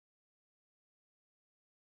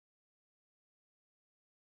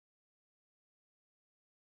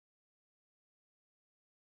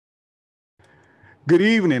Good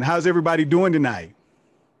evening. How's everybody doing tonight?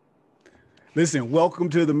 Listen,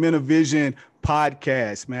 welcome to the Men of Vision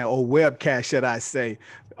podcast, man, or webcast, should I say.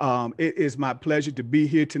 It is my pleasure to be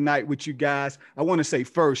here tonight with you guys. I want to say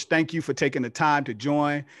first, thank you for taking the time to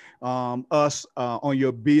join us on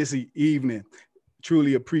your busy evening.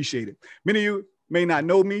 Truly appreciate it. Many of you may not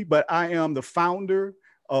know me, but I am the founder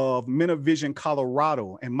of Men of Vision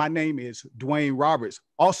Colorado, and my name is Dwayne Roberts.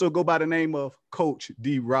 Also go by the name of Coach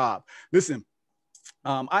D. Rob. Listen,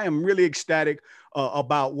 I am really ecstatic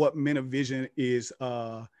about what Men of Vision is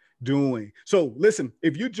doing. So listen,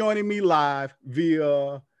 if you're joining me live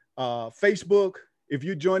via Facebook, if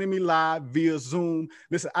you're joining me live via Zoom,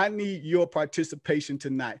 listen, I need your participation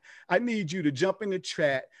tonight. I need you to jump in the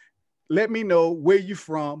chat. Let me know where you're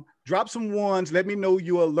from. Drop some ones. Let me know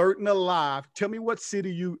you're alert and alive. Tell me what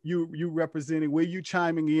city you representing, where you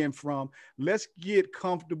chiming in from. Let's get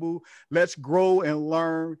comfortable. Let's grow and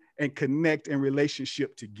learn and connect in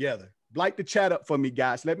relationship together. Light the chat up for me,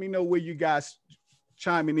 guys. Let me know where you guys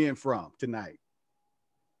chiming in from tonight.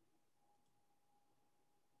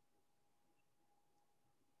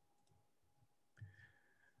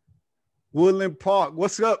 Woodland Park.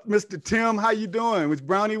 What's up, Mr. Tim? How you doing? Was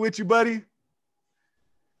Brownie with you, buddy?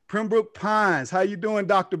 Pembroke Pines. How you doing,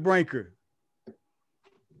 Dr. Branker?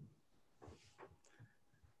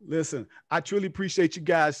 Listen, I truly appreciate you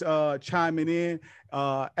guys chiming in.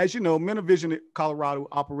 As you know, Men of Vision Colorado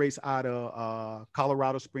operates out of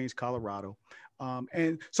Colorado Springs, Colorado.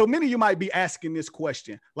 And so many of you might be asking this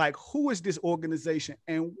question, like, who is this organization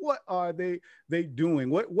and what are they doing?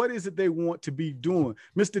 What is it they want to be doing?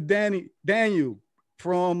 Mr. Daniel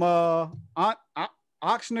from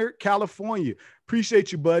Oxnard, California.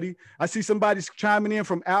 Appreciate you, buddy. I see somebody's chiming in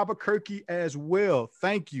from Albuquerque as well.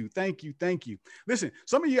 Thank you. Listen,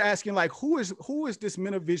 some of you asking, like, who is this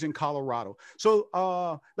Men of Vision Colorado?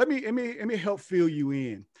 So let me help fill you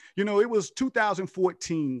in. You know, it was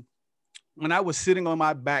 2014 when I was sitting on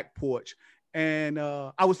my back porch and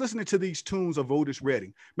I was listening to these tunes of Otis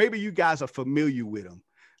Redding. Maybe you guys are familiar with them.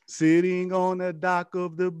 Sitting on the dock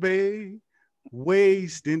of the bay,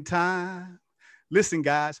 wasting time. Listen,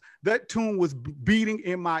 guys, that tune was beating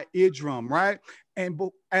in my eardrum, right? And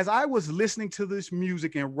as I was listening to this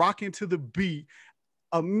music and rocking to the beat,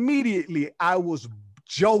 immediately I was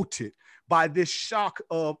jolted by this shock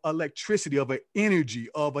of electricity, of an energy,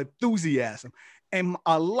 of enthusiasm. And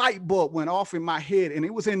a light bulb went off in my head. And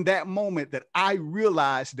it was in that moment that I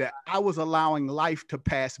realized that I was allowing life to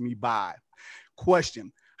pass me by.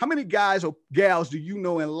 Question: how many guys or gals do you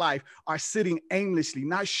know in life are sitting aimlessly,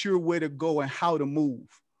 not sure where to go and how to move?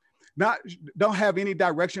 Don't have any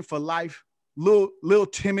direction for life, little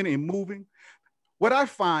timid and moving? What I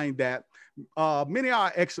find that many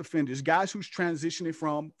are ex-offenders, guys who's transitioning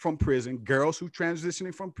from prison, girls who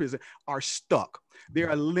transitioning from prison are stuck. They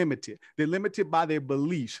are limited. They're limited by their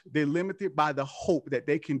beliefs. They're limited by the hope that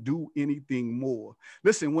they can do anything more.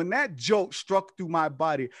 Listen, when that joke struck through my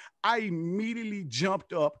body, I immediately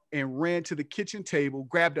jumped up and ran to the kitchen table,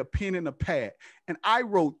 grabbed a pen and a pad, and I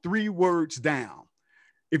wrote 3 words down.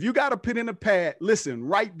 If you got a pen and a pad, listen,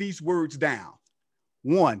 write these words down.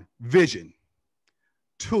 1, vision.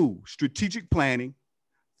 2, strategic planning.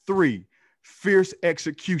 3, fierce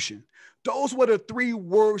execution. Those were the 3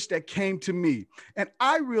 words that came to me. And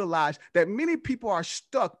I realized that many people are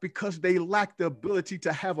stuck because they lack the ability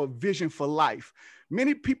to have a vision for life.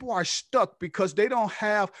 Many people are stuck because they don't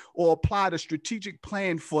have or apply the strategic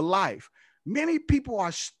plan for life. Many people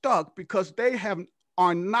are stuck because they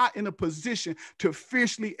are not in a position to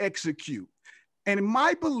fiercely execute. And in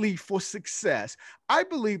my belief for success, I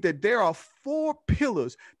believe that there are 4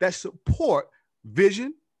 pillars that support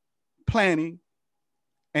vision, planning,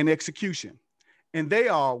 and execution. And they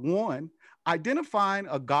are: 1, identifying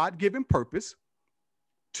a God-given purpose.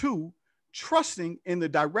 2, trusting in the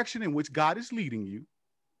direction in which God is leading you.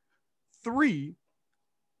 3,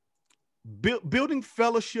 building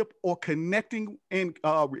fellowship or connecting in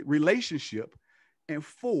relationship. And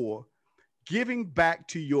 4, giving back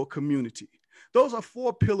to your community. Those are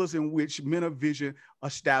 4 pillars in which Men of Vision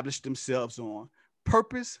established themselves on: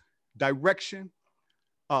 purpose, direction,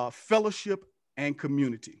 fellowship, and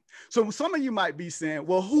community. So some of you might be saying,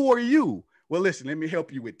 well, who are you? Well, listen, let me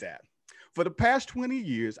help you with that. For the past 20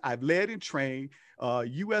 years, I've led and trained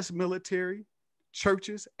U.S. military,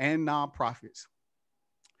 churches, and nonprofits.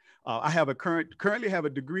 I currently have a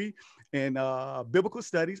degree in biblical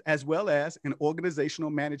studies as well as in organizational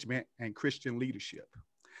management and Christian leadership.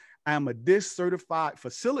 I am a DISC certified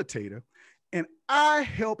facilitator, and I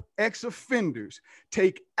help ex-offenders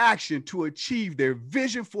take action to achieve their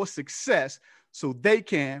vision for success so they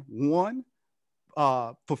can, 1,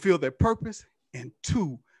 fulfill their purpose and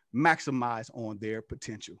 2, maximize on their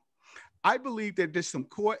potential. I believe that there's some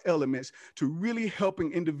core elements to really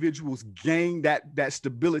helping individuals gain that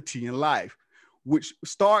stability in life, which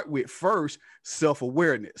start with first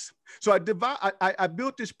self-awareness. So I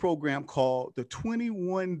built this program called the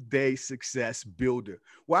 21-Day Success Builder,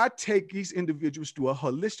 where I take these individuals through a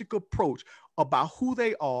holistic approach about who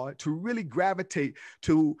they are to really gravitate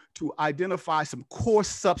to identify some core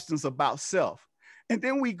substance about self. And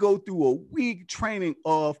then we go through a week training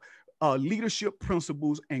of leadership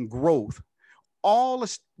principles and growth, all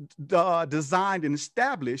designed and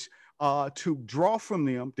established to draw from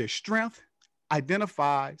them their strength,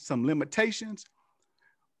 identify some limitations,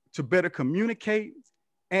 to better communicate,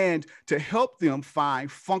 and to help them find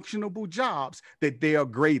functionable jobs that they are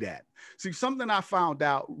great at. See, something I found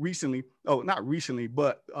out recently, not recently,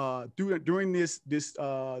 but during this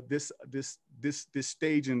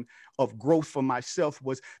staging of growth for myself,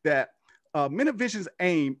 was that Metavision's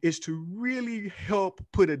aim is to really help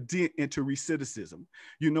put a dent into recidivism,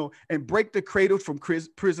 and break the cradle from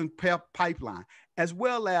prison pipeline, as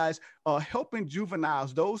well as helping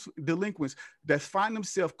juveniles, those delinquents that find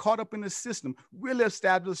themselves caught up in the system, really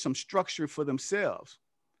establish some structure for themselves.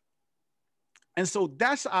 And so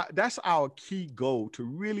that's our key goal, to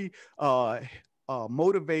really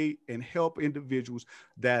motivate and help individuals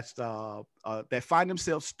that find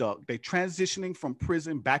themselves stuck. They're transitioning from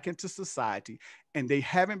prison back into society, and they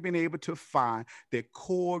haven't been able to find their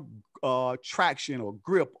core traction or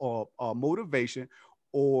grip or motivation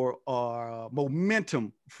or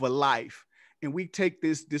momentum for life. And we take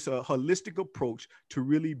this holistic approach to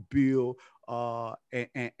really build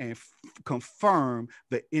and confirm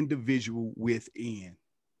the individual within.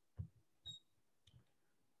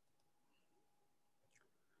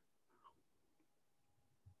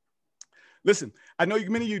 Listen, I know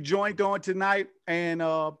many of you joined on tonight, and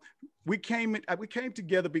we came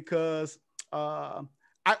together because I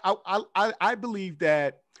believe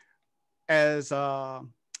that as for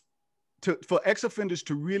ex-offenders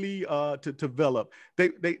to really to develop,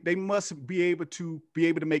 they must be able to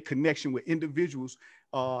make connection with individuals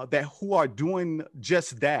who are doing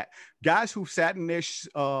just that. Guys who sat in their shoes,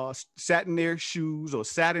 or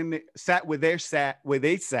sat where they sat.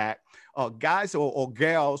 Guys or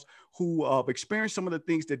gals who experienced some of the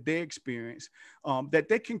things that they experienced, that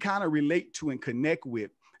they can kind of relate to and connect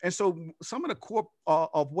with. And so some of the core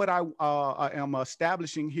of what I am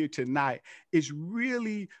establishing here tonight is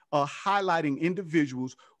really highlighting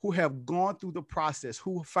individuals who have gone through the process,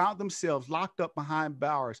 who found themselves locked up behind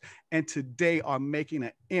bars, and today are making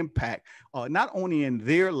an impact, not only in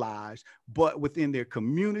their lives, but within their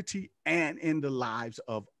community and in the lives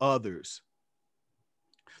of others.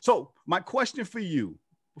 So my question for you,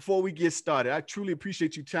 before we get started, I truly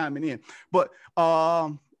appreciate you chiming in, but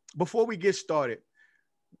before we get started,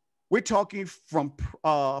 we're talking from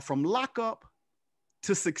lockup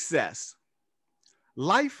to success,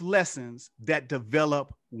 life lessons that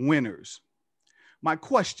develop winners. My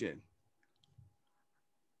question,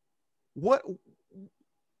 what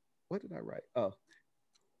did I write? Oh.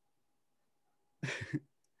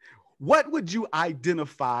 What would you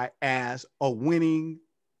identify as a winning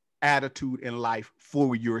attitude in life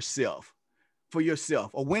for yourself? A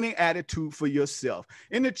winning attitude for yourself.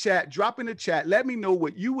 In the chat, drop in the chat, let me know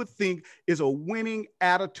what you would think is a winning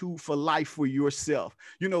attitude for life for yourself.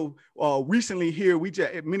 Recently here,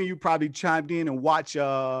 many of you probably chimed in and watched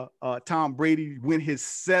Tom Brady win his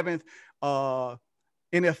 7th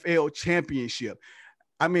NFL championship.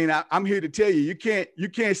 I mean, I'm here to tell you, you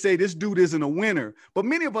can't say this dude isn't a winner, but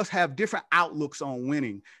many of us have different outlooks on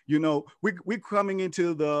winning. We're coming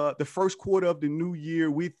into the first quarter of the new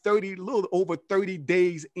year. We're a little over 30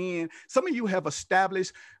 days in. Some of you have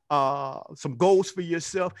established some goals for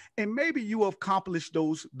yourself, and maybe you have accomplished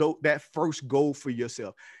that first goal for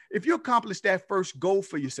yourself. If you accomplish that first goal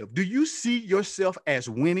for yourself, do you see yourself as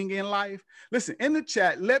winning in life? Listen, in the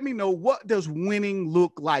chat, let me know, what does winning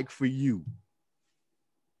look like for you?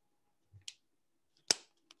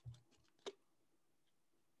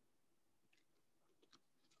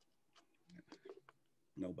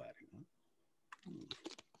 Nobody.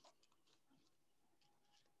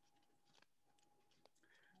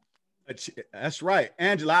 That's right,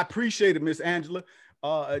 Angela. I appreciate it, Miss Angela.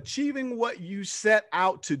 Achieving what you set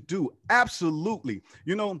out to do. Absolutely.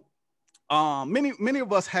 Many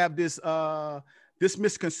of us have this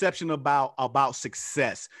misconception about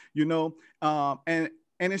success. And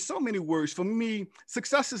in so many words, for me,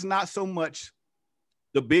 success is not so much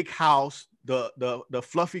the big house, the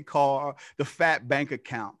fluffy car, the fat bank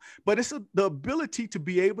account, but it's the ability to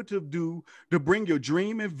be able to bring your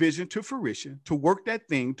dream and vision to fruition, to work that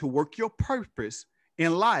thing, to work your purpose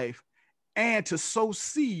in life, and to sow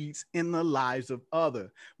seeds in the lives of others.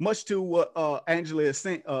 Much to what Angela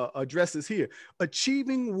addresses here,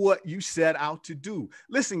 achieving what you set out to do.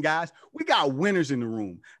 Listen, guys, we got winners in the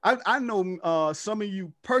room. I know some of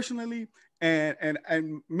you personally, and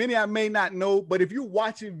many I may not know, but if you're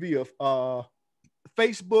watching via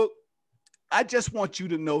Facebook, I just want you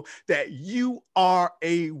to know that you are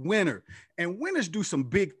a winner, and winners do some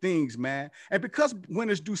big things, man. And because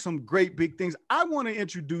winners do some great big things, I want to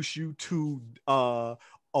introduce you to a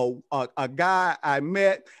guy I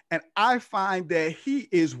met, and I find that he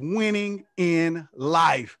is winning in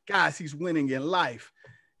life. Guys, he's winning in life.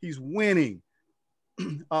 He's winning.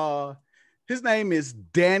 His name is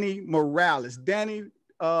Danny Morlaes. Danny,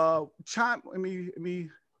 let me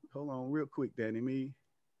hold on real quick, Danny.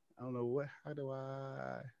 I don't know how do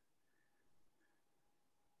I,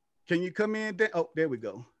 can you come in? Oh, there we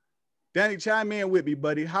go. Danny, chime in with me,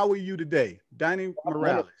 buddy. How are you today? Danny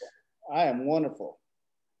Morlaes. I am wonderful.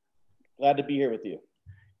 Glad to be here with you.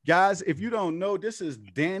 Guys, if you don't know, this is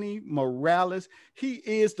Danny Morlaes. He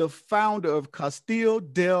is the founder of Castilllo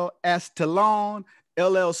de Aztlan,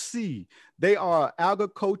 LLC. They are an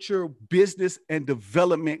agriculture business and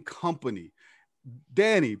development company.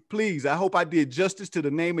 Danny, please, I hope I did justice to the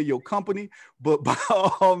name of your company, but by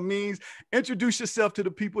all means, introduce yourself to the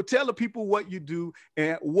people. Tell the people what you do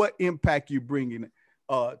and what impact you're bringing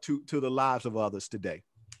to the lives of others today.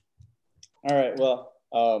 All right. Well,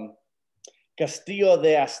 Castilllo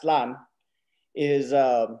de Aztlan is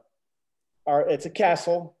it's a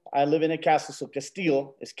castle. I live in a castle, so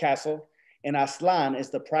Castilllo is castle, and Aztlan is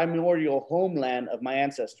the primordial homeland of my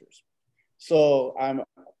ancestors. So I'm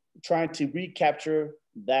trying to recapture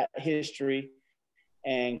that history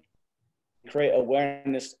and create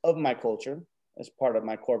awareness of my culture as part of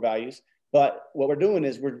my core values. But what we're doing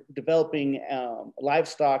is we're developing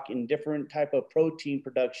livestock in different type of protein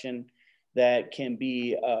production that can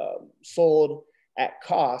be sold at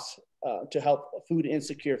cost to help food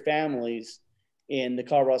insecure families in the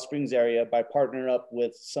Colorado Springs area by partnering up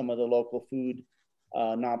with some of the local food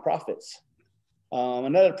nonprofits.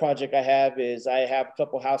 Another project I have is I have a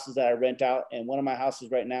couple houses that I rent out, and one of my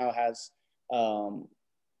houses right now has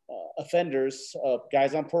offenders,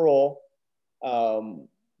 guys on parole,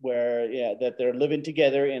 that they're living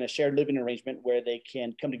together in a shared living arrangement where they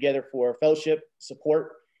can come together for fellowship,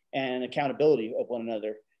 support, and accountability of one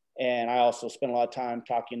another. And I also spend a lot of time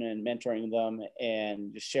talking and mentoring them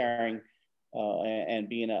and just sharing and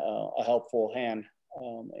being a helpful hand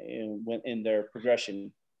in their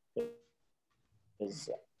progression.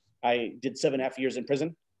 I did 7.5 years in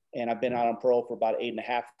prison, and I've been out on parole for about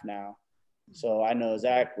 8.5 now. So I know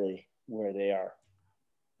exactly where they are.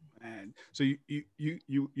 Man, so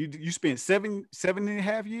you spent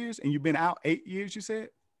 7.5 years, and you've been out 8 years, you said?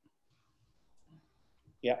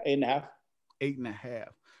 Yeah, 8.5. 8.5.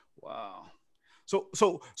 Wow. So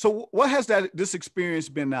what has this experience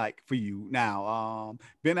been like for you now?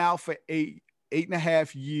 Been out for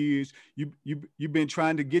 8.5 years. You've been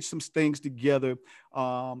trying to get some things together.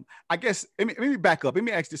 I guess let me back up. Let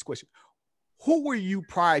me ask this question: who were you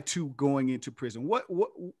prior to going into prison?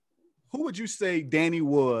 Who would you say Danny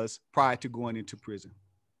was prior to going into prison?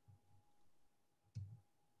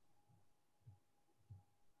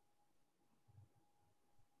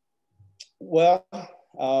 Well,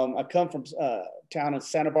 I come from a town in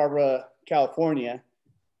Santa Barbara, California,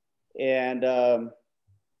 and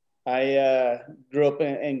I grew up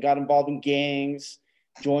and got involved in gangs,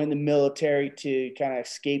 joined the military to kind of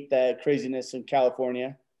escape that craziness in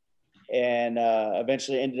California, and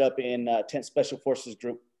eventually ended up in 10th Special Forces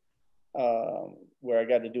Group, where I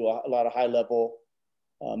got to do a lot of high-level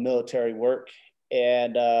military work.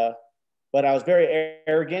 And but I was very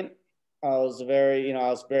arrogant. I was very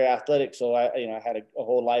athletic. So I had a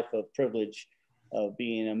whole life of privilege of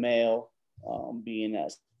being a male, being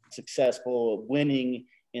successful, winning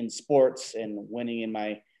in sports and winning in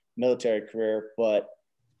my military career. But,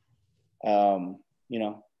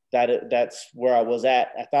 that's where I was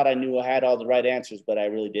at. I thought I knew I had all the right answers, but I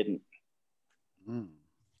really didn't.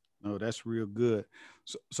 No, that's real good.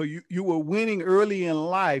 So you were winning early in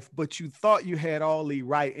life, but you thought you had all the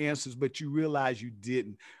right answers, but you realized you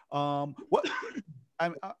didn't.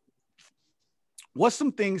 What's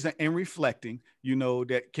some things that, in reflecting,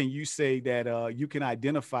 that can you say that you can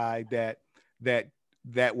identify that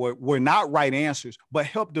were not right answers, but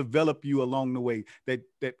help develop you along the way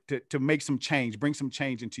to make some change, bring some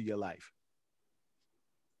change into your life?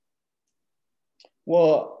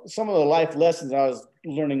 Well, some of the life lessons I was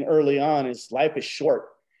learning early on is life is short,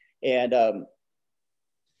 and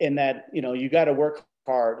in that, you know, you got to work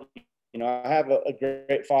hard. You know, I have a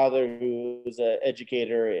great father who is an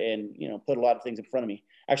educator and, you know, put a lot of things in front of me.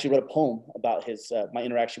 I actually wrote a poem about his my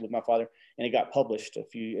interaction with my father, and it got published a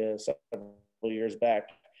few several years back.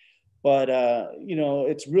 But you know,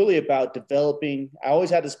 it's really about developing. I always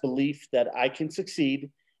had this belief that I can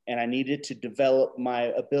succeed, and I needed to develop my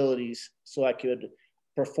abilities so I could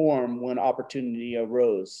perform when opportunity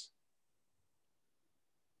arose.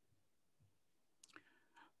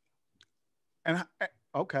 And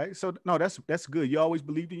okay, so no, that's good. You always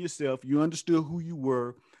believed in yourself. You understood who you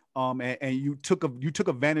were, and you took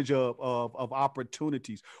advantage of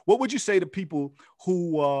opportunities. What would you say to people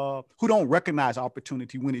who don't recognize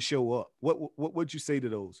opportunity when it show up? What would you say to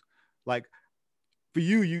those? Like for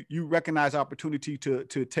you, you recognize opportunity to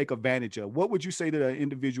take advantage of. What would you say to an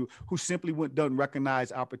individual who simply doesn't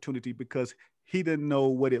recognize opportunity because he didn't know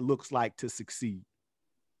what it looks like to succeed?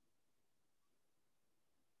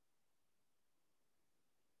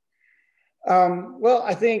 Well,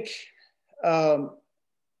 I think, huh?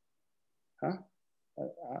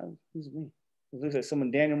 Who's me? It looks like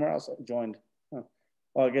someone, Danny Morlaes joined. Huh.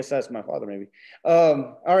 Well, I guess that's my father, maybe.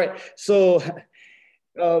 All right. So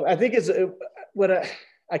I think it's what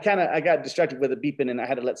I got distracted with a beeping and I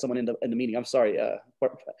had to let someone in the meeting. I'm sorry. Can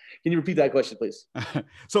you repeat that question, please?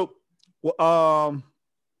 So, got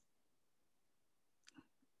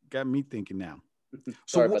me thinking now.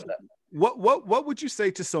 Sorry about that. What would you say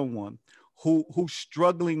to someone who's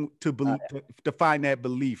struggling to believe, to find that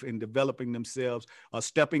belief in developing themselves,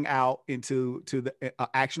 stepping out into the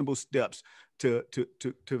actionable steps to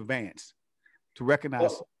advance, to recognize?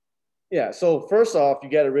 Well, yeah. So first off, you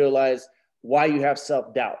got to realize why you have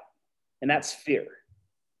self-doubt, and that's fear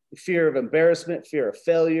of embarrassment, fear of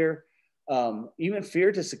failure, even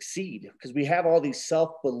fear to succeed, because we have all these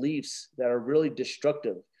self-beliefs that are really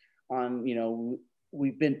destructive. On, you know,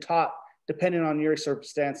 we've been taught, depending on your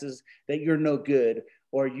circumstances, that you're no good,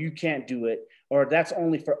 or you can't do it, or that's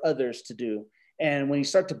only for others to do. And when you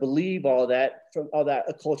start to believe all that, from all that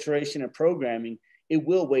acculturation and programming, it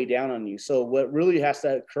will weigh down on you. So what really has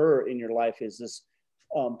to occur in your life is this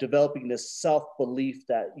developing this self-belief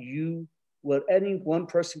that what any one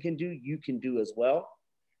person can do, you can do as well.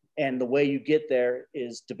 And the way you get there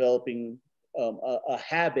is developing a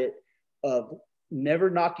habit of never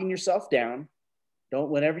knocking yourself down.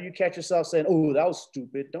 Whenever you catch yourself saying, "Oh, that was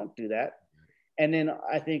stupid," don't do that. And then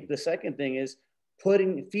I think the second thing is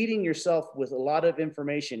feeding yourself with a lot of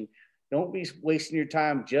information. Don't be wasting your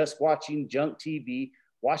time just watching junk TV.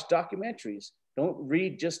 Watch documentaries. Don't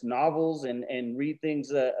read just novels and read things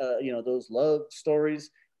that, you know, those love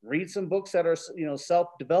stories. Read some books that are, you know,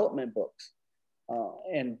 self-development books.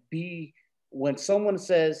 And when someone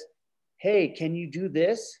says, "Hey, can you do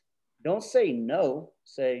this?" Don't say no.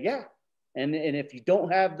 Say, "Yeah." And if you don't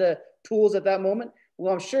have the tools at that moment,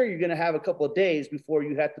 well, I'm sure you're going to have a couple of days before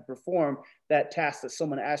you have to perform that task that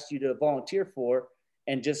someone asked you to volunteer for,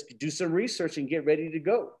 and just do some research and get ready to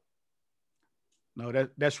go. No,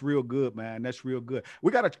 that's real good, man. That's real good.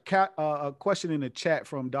 We got a question in the chat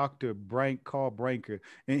from Dr. Carl Branker,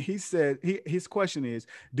 and he said his question is,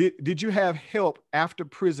 did you have help after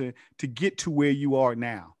prison to get to where you are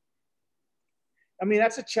now? I mean,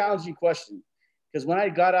 that's a challenging question, because when I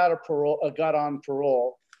got on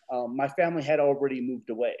parole, my family had already moved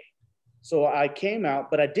away. So I came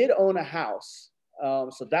out, but I did own a house.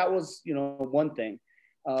 So that was, you know, one thing.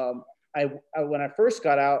 When I first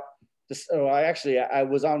got out, I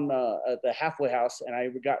was on the halfway house, and I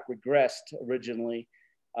got regressed originally.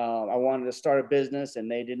 I wanted to start a business,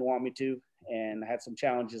 and they didn't want me to, and I had some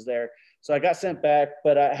challenges there. So I got sent back,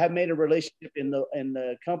 but I have made a relationship in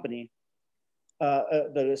the company,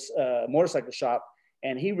 the motorcycle shop,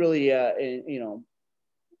 and he really, you know,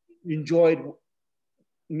 enjoyed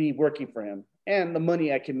me working for him and the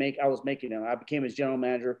money I was making him. I became his general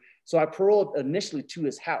manager. So I paroled initially to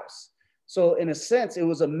his house. So in a sense, it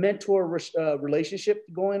was a mentor relationship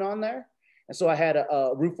going on there. And so I had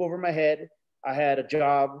a roof over my head. I had a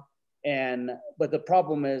job. But the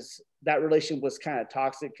problem is that relationship was kind of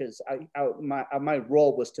toxic, because my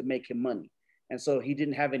role was to make him money. And so he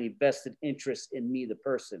didn't have any vested interest in me, the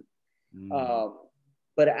person.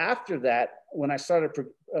 But after that, when I started,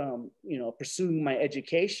 you know, pursuing my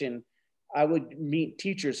education, I would meet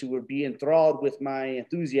teachers who would be enthralled with my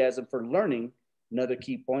enthusiasm for learning. Another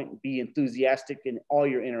key point: be enthusiastic in all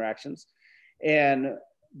your interactions. And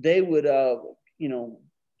they would, you know,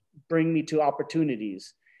 bring me to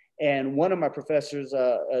opportunities. And one of my professors,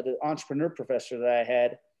 the entrepreneur professor that I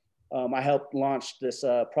had, I helped launch this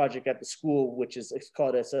project at the school, which is it's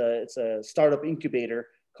a startup incubator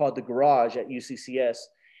called the Garage at UCCS,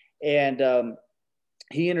 and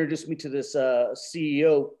he introduced me to this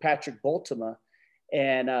CEO, Patrick Boltima,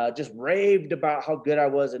 and just raved about how good I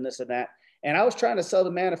was and this and that. And I was trying to sell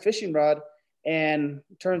the man a fishing rod, and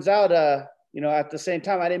turns out, at the same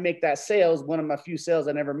time, I didn't make that sale. It was one of my few sales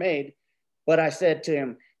I never made. But I said to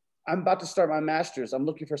him, I'm about to start my master's. I'm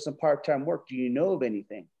looking for some part-time work. Do you know of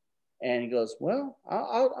anything? And he goes, well,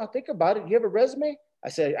 I'll think about it. Do you have a resume? I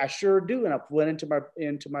said, I sure do. And I went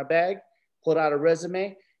into my bag, pulled out a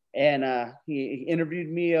resume, and he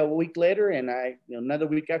interviewed me a week later. And another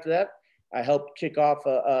week after that, I helped kick off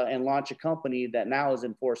and launch a company that now is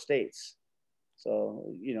in 4 states.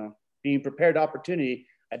 So, being prepared to opportunity.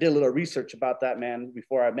 I did a little research about that man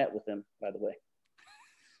before I met with him, by the way.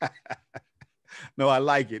 No, I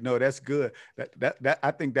like it. No, that's good. That I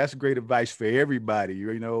think that's great advice for everybody.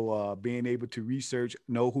 Being able to research,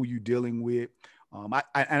 know who you're dealing with.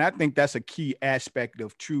 I think that's a key aspect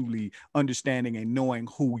of truly understanding and knowing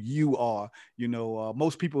who you are.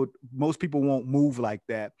 Most people won't move like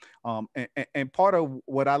that. And part of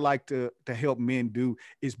what I like to help men do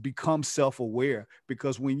is become self-aware,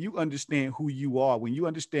 because when you understand who you are, when you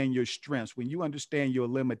understand your strengths, when you understand your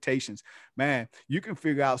limitations, man, you can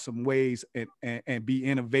figure out some ways and be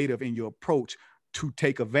innovative in your approach to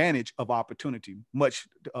take advantage of opportunity, much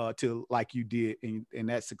to like you did in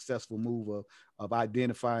that successful move of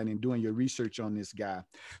identifying and doing your research on this guy.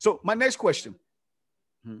 So my next question.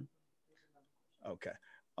 Okay.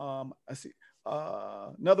 I see.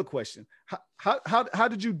 Another question. How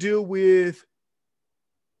did you deal with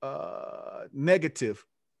negative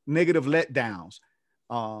letdowns,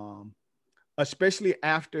 especially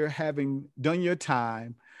after having done your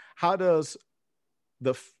time? How does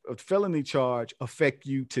the felony charge affect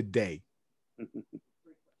you today?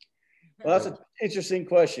 Well, that's an interesting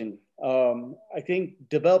question. I think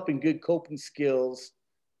developing good coping skills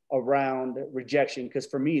around rejection, because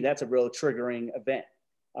for me, that's a real triggering event.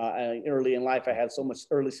 Early in life, I had so much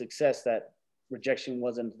early success that rejection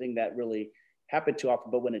wasn't a thing that really happened too often.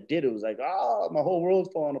 But when it did, it was like, my whole world's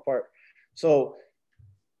falling apart. So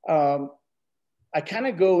I kind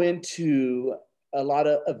of go into a lot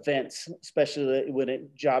of events, especially when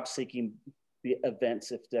job seeking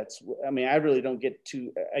events. I really don't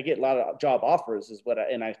I get a lot of job offers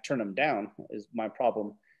and I turn them down is my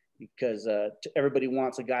problem, because everybody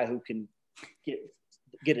wants a guy who can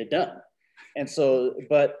get it done. And so,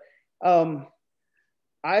 but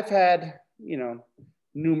I've had,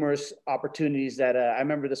 numerous opportunities that I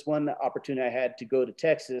remember this one opportunity I had to go to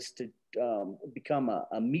Texas to become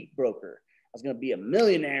a meat broker. I was going to be a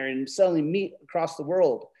millionaire and selling meat across the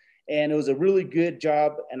world. And it was a really good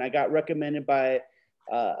job. And I got recommended by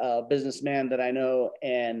a businessman that I know.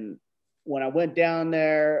 And when I went down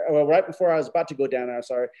there, well, right before I was about to go down there,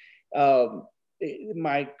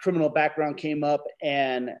 my criminal background came up,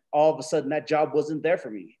 and all of a sudden that job wasn't there for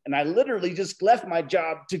me. And I literally just left my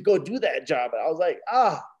job to go do that job. I was like,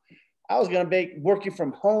 I was going to be working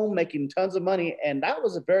from home, making tons of money. And that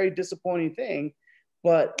was a very disappointing thing.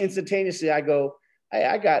 But instantaneously I go, hey,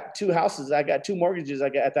 I got 2 houses. I got 2 mortgages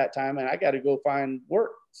at that time, and I got to go find work.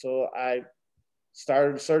 So I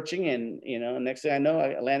started searching, and, next thing I know,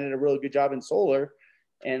 I landed a really good job in solar,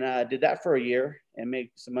 and did that for a year and made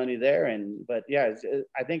some money there. But yeah,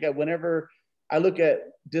 I think whenever I look at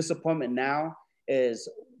disappointment now, is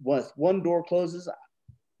once one door closes,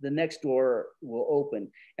 the next door will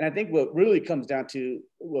open. And I think what really comes down to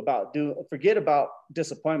forget about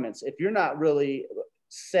disappointments. If you're not really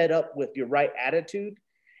set up with your right attitude,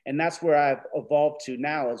 and that's where I've evolved to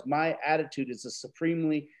now, is my attitude is a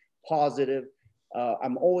supremely positive.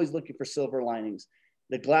 I'm always looking for silver linings.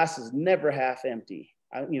 The glass is never half empty.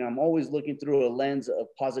 I'm always looking through a lens of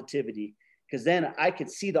positivity, because then I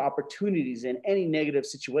could see the opportunities in any negative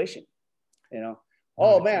situation.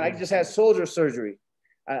 Oh man, I just had shoulder surgery.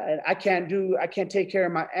 I can't take care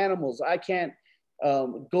of my animals. I can't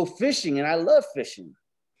go fishing, and I love fishing.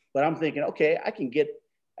 But I'm thinking, okay,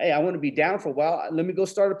 I want to be down for a while. Let me go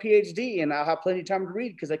start a PhD, and I'll have plenty of time to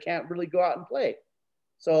read, because I can't really go out and play.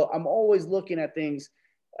 So I'm always looking at things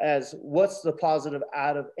as what's the positive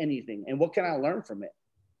out of anything, and what can I learn from it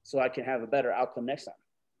so I can have a better outcome next time.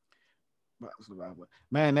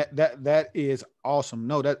 Man, that is awesome.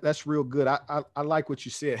 No, that's real good. I like what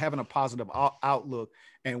you said, having a positive outlook,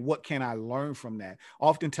 and what can I learn from that?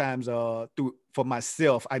 Oftentimes, for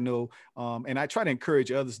myself, I know, and I try to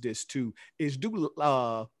encourage others this too, is do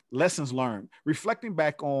lessons learned, reflecting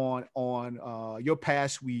back on your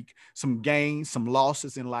past week, some gains, some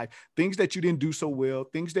losses in life, things that you didn't do so well,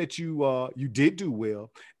 things that you did do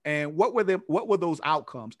well, and what were those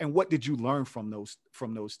outcomes, and what did you learn from those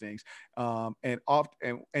things?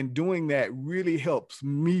 And doing that really helps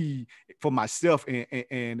me for myself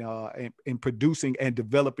in producing and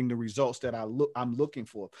developing the results that I'm looking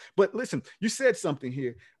for. But listen, you said something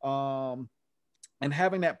here, and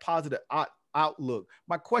having that positive outlook.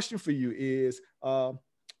 My question for you is,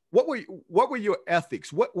 what were your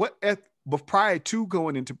ethics? But prior to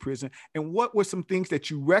going into prison, and what were some things that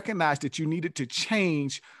you recognized that you needed to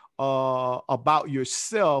change about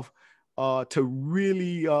yourself to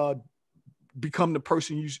really become the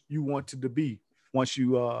person you wanted to be once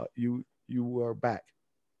you were back?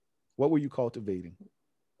 What were you cultivating?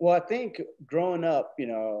 Well, I think growing up,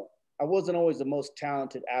 I wasn't always the most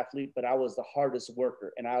talented athlete, but I was the hardest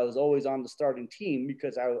worker, and I was always on the starting team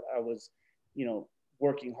because I was,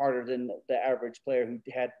 working harder than the average player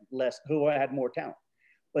who had more talent.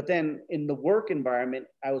 But then in the work environment,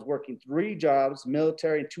 I was working 3 jobs,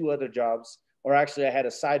 military, and 2 other jobs, or actually I had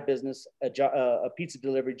a side business, a pizza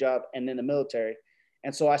delivery job, and then the military.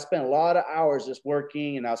 And so I spent a lot of hours just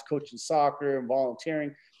working, and I was coaching soccer and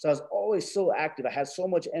volunteering. So I was always so active. I had so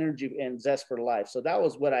much energy and zest for life. So that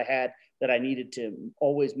was what I had that I needed to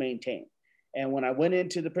always maintain. And when I went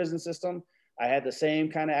into the prison system, I had the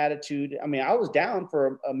same kind of attitude. I mean, I was down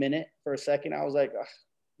for a minute, for a second. I was like,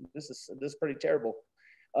 this is pretty terrible.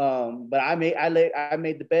 But I made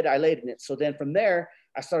the bed, I laid in it. So then from there,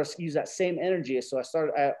 I started to use that same energy. So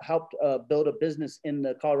I helped build a business in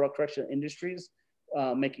the Colorado Correctional Industries,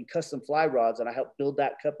 making custom fly rods, and I helped build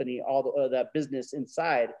that company, that business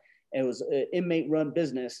inside. And it was an inmate-run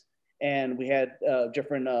business, and we had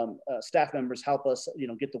different staff members help us,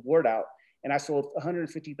 get the word out. And I sold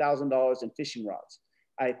 $150,000 in fishing rods.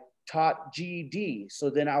 I taught GED, so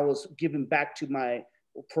then I was giving back to my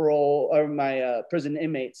parole or my prison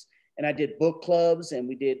inmates, and I did book clubs, and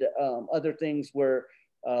we did other things where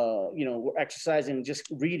we're exercising,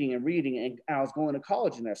 just reading, and I was going to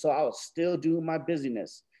college in there. So I was still doing my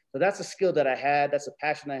busyness. So that's a skill that I had. That's a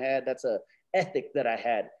passion I had. That's a ethic that I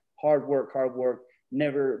had. Hard work,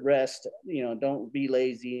 never rest, don't be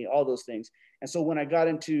lazy, all those things. And so when I got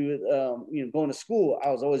into, going to school,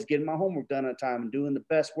 I was always getting my homework done on time and doing the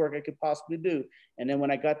best work I could possibly do. And then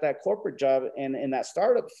when I got that corporate job and in that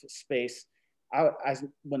startup space, I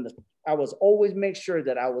was always make sure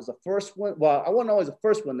that I was the first one. Well, I wasn't always the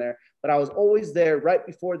first one there, but I was always there right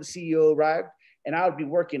before the CEO arrived, and I would be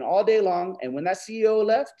working all day long. And when that CEO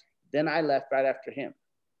left, then I left right after him.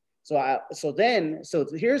 So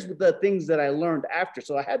here's the things that I learned after.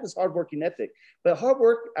 So I had this hardworking ethic, but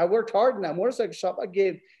I worked hard in that motorcycle shop. I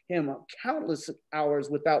gave him countless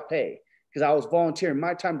hours without pay because I was volunteering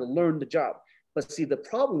my time to learn the job. But see, the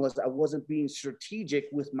problem was I wasn't being strategic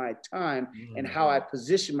with my time and how I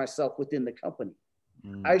positioned myself within the company.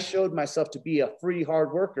 I showed myself to be a free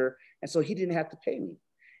hard worker, and so he didn't have to pay me.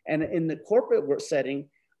 And in the corporate work setting,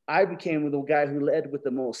 I became the guy who led with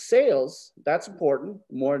the most sales. That's important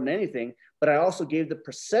more than anything. But I also gave the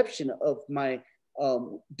perception of my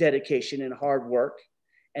dedication and hard work.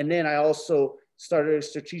 And then I also started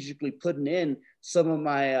strategically putting in some of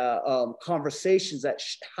my conversations that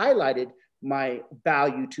highlighted my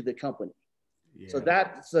value to the company. Yeah. So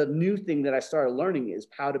that's a new thing that I started learning, is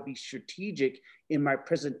how to be strategic in my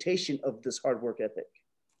presentation of this hard work ethic.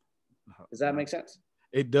 Does that make sense?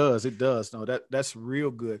 It does. No, that's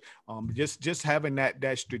real good. Just having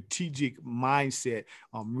that strategic mindset,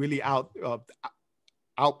 really out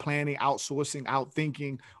planning, outsourcing, out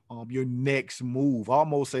thinking your next move,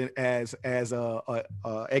 almost as a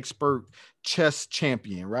expert chess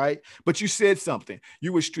champion, right? But you said something.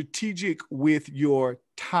 You were strategic with your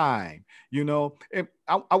time, and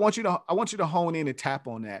I want you to hone in and tap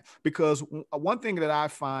on that, because one thing that I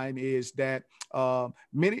find is that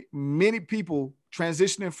many people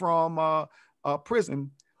transitioning from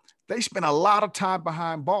prison, they spend a lot of time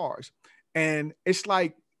behind bars, and it's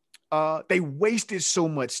like they wasted so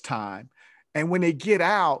much time. And when they get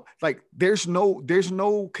out, like there's no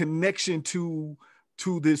connection to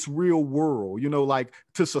this real world, like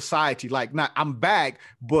to society. Like, not I'm back,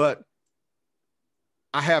 but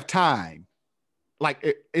I have time. Like,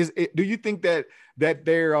 do you think that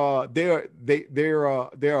their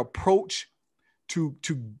approach to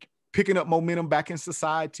picking up momentum back in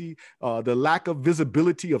society, the lack of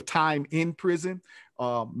visibility of time in prison,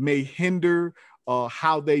 may hinder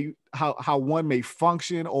how one may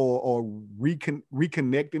function or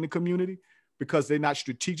reconnect in the community because they're not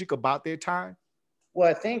strategic about their time? Well,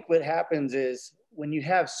 I think what happens is when you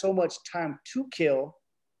have so much time to kill,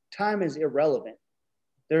 time is irrelevant.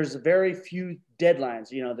 There's very few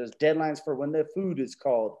deadlines. You know, there's deadlines for when the food is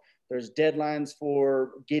called. There's deadlines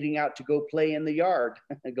for getting out to go play in the yard,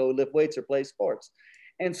 go lift weights or play sports.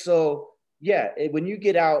 And so, yeah, when you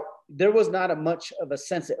get out, there was not much of a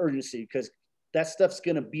sense of urgency because that stuff's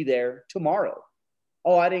going to be there tomorrow.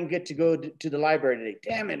 Oh, I didn't get to go to the library today.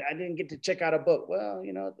 Damn it, I didn't get to check out a book. Well,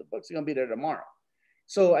 you know, the book's going to be there tomorrow.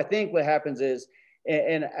 So I think what happens is,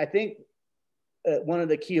 and I think one of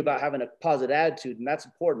the key about having a positive attitude, and that's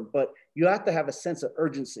important, but you have to have a sense of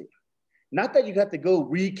urgency. Not that you have to go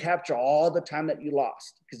recapture all the time that you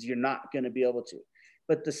lost, because you're not going to be able to.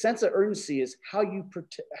 But the sense of urgency is how you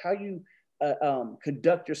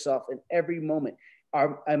conduct yourself in every moment.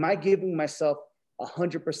 Am I giving myself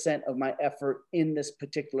 100% of my effort in this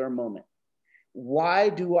particular moment? Why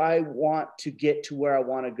do I want to get to where I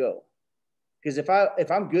want to go? Because if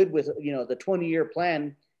I'm good with, you know, the 20-year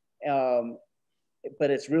plan, but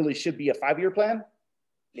it's really should be a 5-year plan,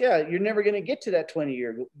 yeah, you're never going to get to that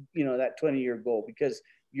 20-year goal because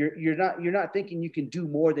you're not thinking you can do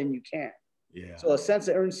more than you can. Yeah. So a sense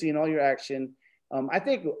of urgency in all your action. I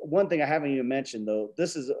think one thing I haven't even mentioned though,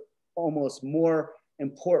 this is almost more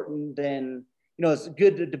important than, you know, it's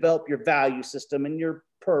good to develop your value system and your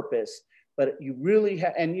purpose, but you really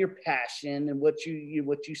and your passion and what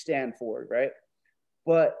you stand for, right?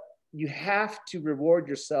 But you have to reward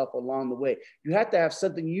yourself along the way. You have to have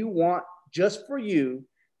something you want just for you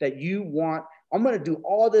that you want. I'm going to do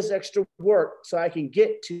all this extra work so I can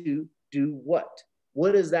get to do what?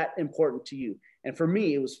 What is that important to you? And for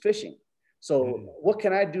me, it was fishing. So what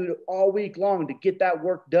can I do all week long to get that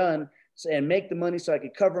work done and make the money so I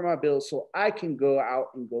can cover my bills so I can go out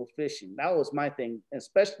and go fishing? That was my thing.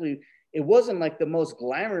 Especially, it wasn't like the most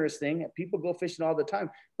glamorous thing. People go fishing all the time.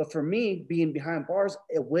 But for me, being behind bars,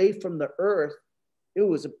 away from the earth, it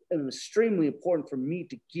was extremely important for me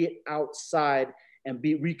to get outside and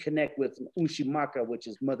reconnect with Ushimaka, which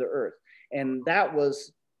is Mother Earth. And that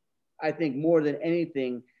was, I think, more than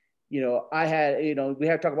anything, you know, I had, you know, we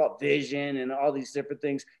had to talk about vision and all these different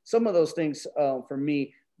things. Some of those things for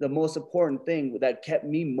me, the most important thing that kept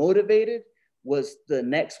me motivated was the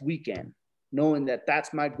next weekend, knowing that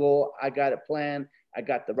that's my goal. I got it planned. I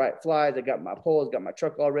got the right flies. I got my poles, got my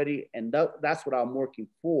truck already. And that's what I'm working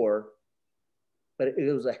for. But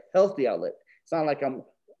it was a healthy outlet. It's not like I'm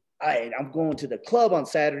going to the club on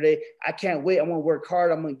Saturday. I can't wait. I'm going to work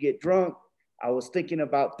hard. I'm going to get drunk. I was thinking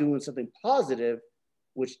about doing something positive,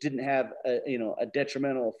 which didn't have a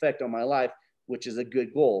detrimental effect on my life, which is a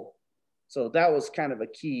good goal. So that was kind of a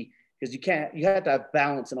key, because you have to have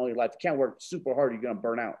balance in all your life. You can't work super hard. You're going to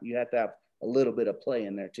burn out. You have to have a little bit of play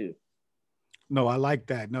in there too. No, I like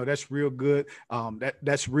that. No, that's real good.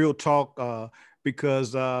 That's real talk,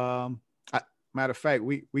 because matter of fact,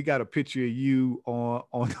 we got a picture of you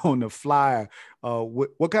on the flyer.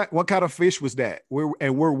 What kind of fish was that?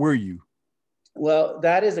 Where were you? Well,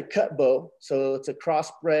 that is a cut bow. So it's a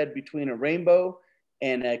crossbred between a rainbow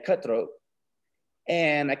and a cutthroat.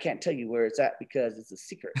 And I can't tell you where it's at because it's a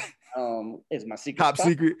secret. It's my secret Top spot.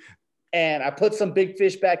 Secret. And I put some big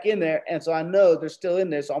fish back in there. And so I know they're still in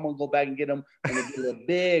there. So I'm going to go back and get them when they get a little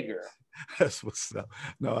bigger. That's what's up.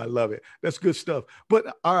 No, I love it. That's good stuff.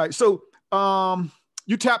 But all right. So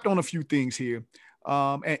you tapped on a few things here.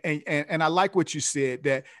 And I like what you said,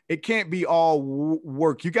 that it can't be all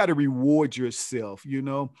work. You got to reward yourself, you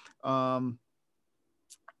know,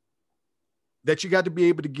 that you got to be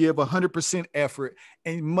able to give 100% effort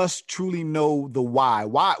and must truly know the why.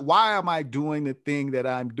 Why am I doing the thing that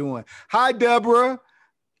I'm doing? Hi, Deborah.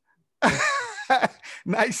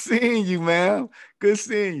 Nice seeing you, man. Good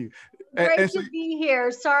seeing you. Great to be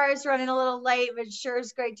here. Sorry I was running a little late, but sure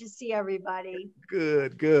is great to see everybody.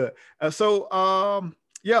 Good. Yeah,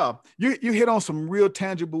 you hit on some real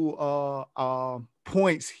tangible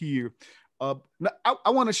points here. Now,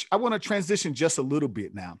 I want to transition just a little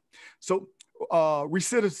bit now. So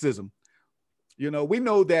recidivism, you know, we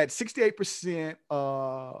know that 68%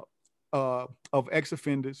 of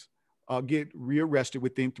ex-offenders get rearrested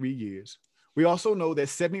within 3 years. We also know that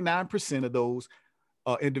 79% of those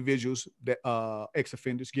individuals that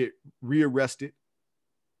ex-offenders get rearrested.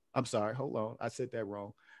 I'm sorry, hold on, I said that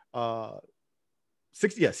wrong.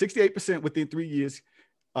 68% within 3 years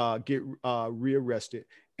get rearrested,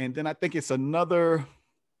 and then I think it's another,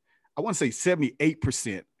 I want to say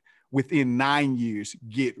 78% within 9 years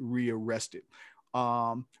get rearrested.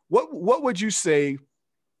 What would you say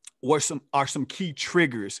are some key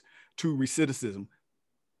triggers to recidivism?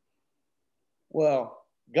 Well,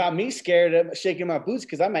 got me scared of shaking my boots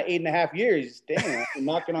because I'm at 8.5 years. Damn, I'm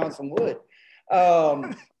knocking on some wood.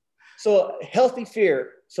 So healthy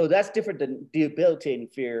fear. So that's different than debilitating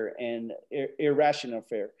fear and irrational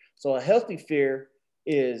fear. So a healthy fear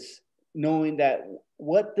is knowing that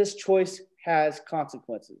what this choice has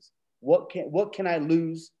consequences. What can I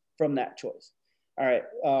lose from that choice? All right.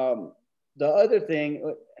 The other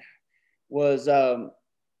thing was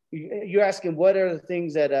you're asking what are the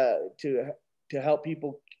things that to help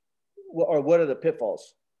people, or what are the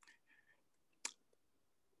pitfalls?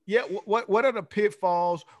 Yeah, what are the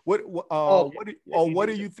pitfalls? What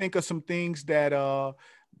do you think are some things that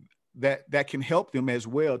that can help them as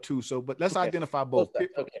well too? So, but let's identify both.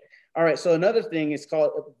 Okay. All right. So another thing is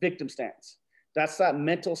called a victim stance. That's that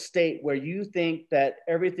mental state where you think that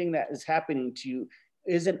everything that is happening to you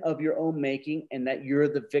isn't of your own making and that you're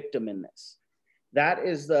the victim in this. That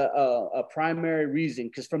is a primary reason,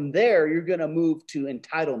 because from there, you're going to move to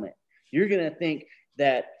entitlement. You're going to think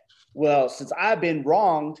that, well, since I've been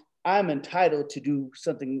wronged, I'm entitled to do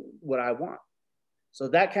something what I want. So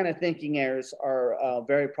that kind of thinking errors are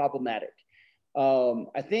very problematic.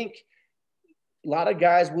 I think a lot of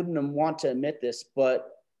guys wouldn't want to admit this, but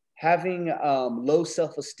having low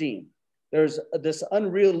self-esteem. There's this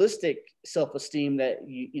unrealistic self-esteem that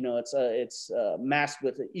it's masked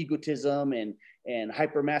with egotism and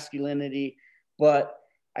hypermasculinity. But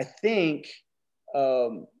I think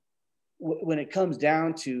when it comes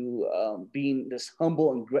down to being this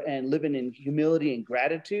humble and living in humility and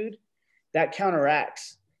gratitude, that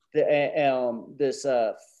counteracts this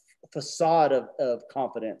facade of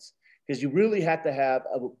confidence, because you really have to have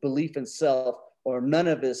a belief in self, or none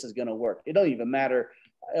of this is going to work. It don't even matter.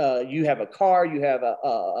 You have a car, you have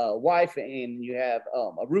a wife, and you have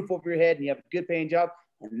a roof over your head, and you have a good paying job,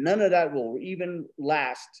 and none of that will even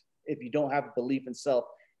last if you don't have a belief in self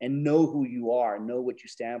and know who you are, and know what you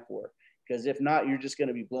stand for. Because if not, you're just going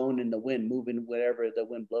to be blown in the wind, moving wherever the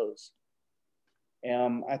wind blows.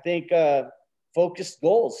 I think focused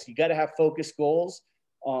goals. You got to have focused goals.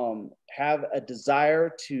 Have a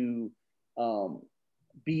desire to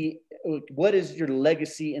be, what is your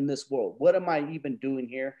legacy in this world? What am I even doing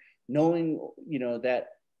here? Knowing, that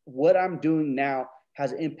what I'm doing now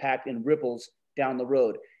has impact and ripples down the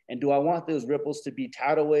road. And do I want those ripples to be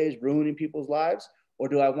tidal waves ruining people's lives? Or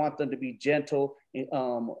do I want them to be gentle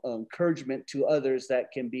encouragement to others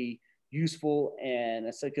that can be useful? And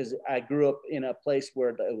it's because I grew up in a place where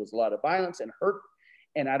it was a lot of violence and hurt,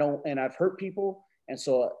 and I've hurt people. And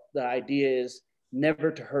so the idea is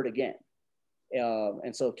never to hurt again.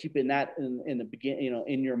 And so keeping that in the beginning,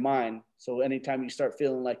 in your mind. So anytime you start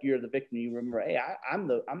feeling like you're the victim, you remember, hey, I'm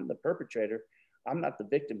the perpetrator. I'm not the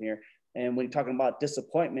victim here. And when you're talking about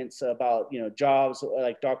disappointments, about, jobs,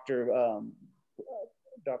 like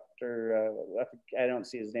I don't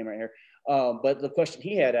see his name right here. But the question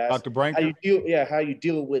he had asked, Dr. Branker? how you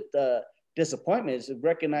deal with disappointment is to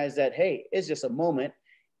recognize that, hey, it's just a moment,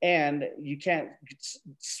 and you can't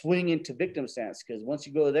swing into victim stance, because once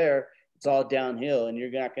you go there, it's all downhill, and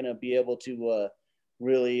you're not going to be able to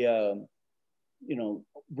really,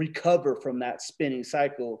 recover from that spinning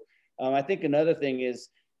cycle. I think another thing is,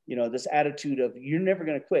 this attitude of you're never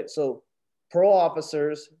going to quit. So parole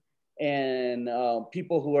officers and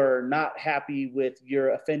people who are not happy with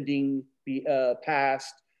your offending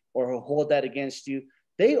past, or who hold that against you,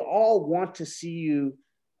 they all want to see you.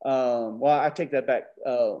 Well, I take that back. I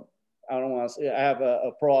don't want to say, I have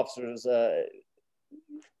a parole officers.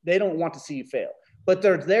 They don't want to see you fail, but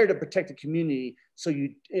they're there to protect the community. So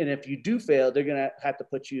and if you do fail, they're going to have to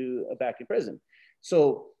put you back in prison.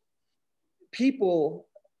 So people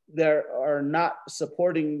that are not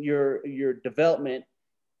supporting your development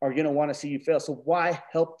are going to want to see you fail. So why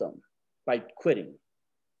help them by quitting?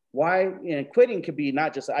 Why? And quitting could be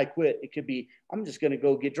not just I quit. It could be I'm just going to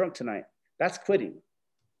go get drunk tonight. That's quitting.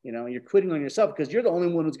 You're quitting on yourself, because you're the only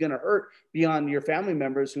one who's going to hurt beyond your family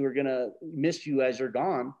members, who are going to miss you as you're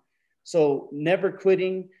gone. So never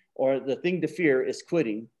quitting, or the thing to fear is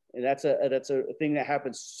quitting. And that's a thing that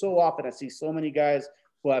happens so often. I see so many guys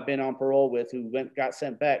who I've been on parole with who got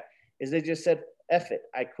sent back, is they just said, F it,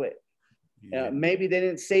 I quit. Yeah. Maybe they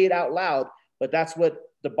didn't say it out loud, but that's what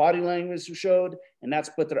the body language showed, and that's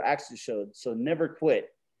what their actions showed. So never quit.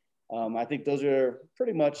 I think those are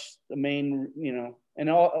pretty much the main, and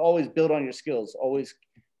always build on your skills. Always,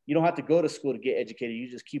 you don't have to go to school to get educated. You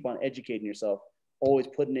just keep on educating yourself, always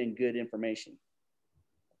putting in good information.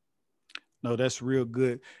 No, that's real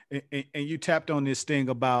good. And you tapped on this thing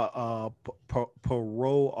about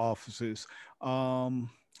parole officers. I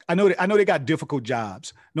know they got difficult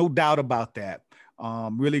jobs, no doubt about that.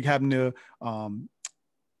 Really having to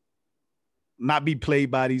not be played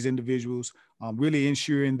by these individuals, really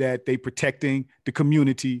ensuring that they protecting the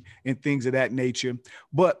community and things of that nature.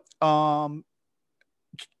 But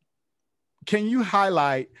can you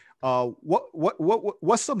highlight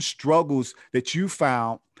what's some struggles that you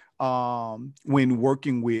found when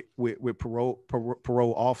working with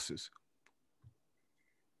parole officers?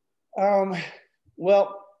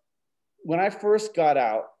 Well, when I first got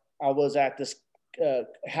out, I was at this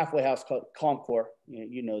halfway house called Concord.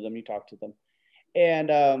 You know them, you talk to them.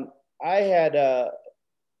 And I had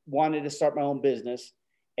wanted to start my own business.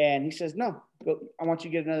 And he says, no, I want you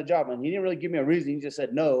to get another job. And he didn't really give me a reason. He just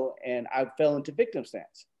said no. And I fell into victim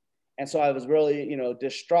stance. And so I was really,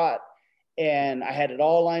 distraught. And I had it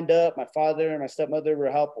all lined up. My father and my stepmother were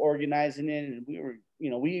help organizing it. And we were,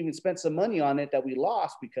 we even spent some money on it that we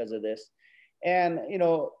lost because of this. And,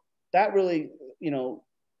 that really,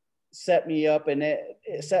 set me up, and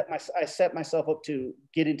I set myself up to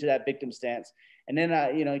get into that victim stance. And then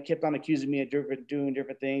he kept on accusing me of doing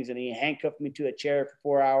different things, and he handcuffed me to a chair for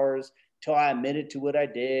 4 hours till I admitted to what I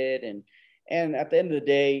did. And at the end of the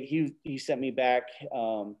day, he sent me back.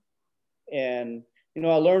 And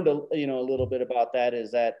I learned a little bit about that,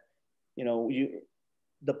 is that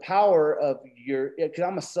the power of because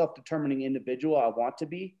I'm a self-determining individual, I want to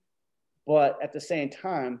be, but at the same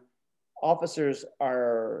time, officers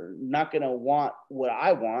are not going to want what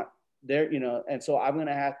I want. And so I'm going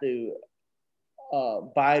to have to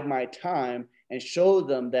bide my time and show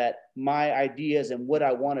them that my ideas and what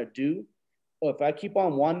I want to do. If I keep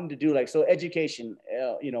on wanting to do so education,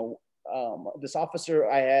 this officer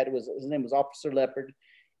I had his name was Officer Leopard.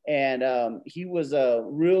 And he was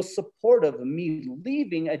real supportive of me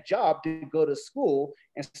leaving a job to go to school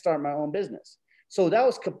and start my own business. So that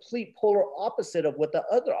was complete polar opposite of what the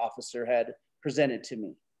other officer had presented to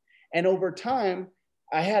me. And over time,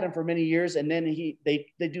 I had him for many years. And then they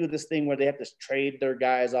do this thing where they have to trade their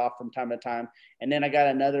guys off from time to time. And then I got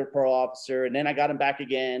another parole officer, and then I got him back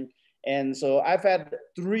again. And so I've had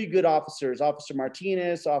 3 good officers: Officer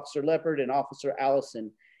Martinez, Officer Leopard, and Officer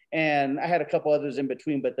Allison. And I had a couple others in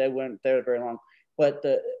between, but they weren't there very long. But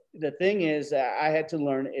the thing is that I had to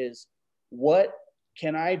learn is, what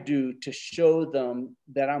can I do to show them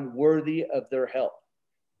that I'm worthy of their help,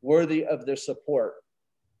 worthy of their support?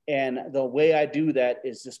 And the way I do that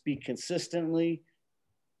is to speak consistently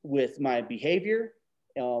with my behavior,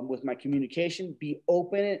 with my communication, be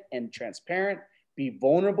open and transparent, be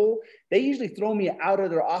vulnerable. They usually throw me out of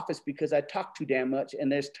their office because I talk too damn much, and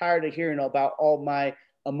they're tired of hearing about all my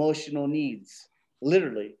emotional needs.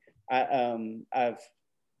 Literally, I've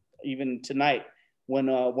even tonight, when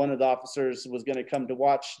one of the officers was going to come to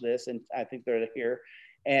watch this, and I think they're here,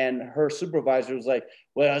 and her supervisor was like,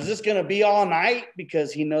 well, is this going to be all night?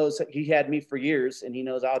 Because he knows he had me for years, and he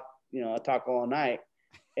knows I'll talk all night.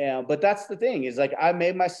 But that's the thing, is I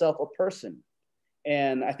made myself a person.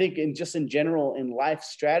 And I think in general, in life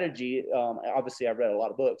strategy, obviously I've read a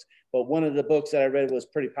lot of books, but one of the books that I read was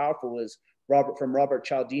pretty powerful, was Robert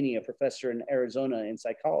Cialdini, a professor in Arizona in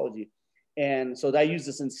psychology. And so I use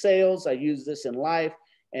this in sales, I use this in life.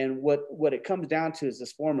 And what it comes down to is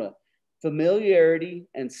this formula: familiarity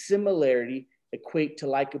and similarity equate to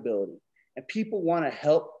likability. And people want to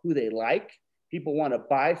help who they like. People want to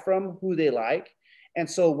buy from who they like. And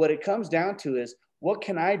so what it comes down to is, what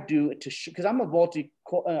can I do to because I'm a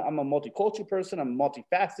multicultural person, I'm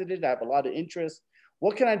multifaceted, I have a lot of interests.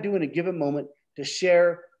 What can I do in a given moment to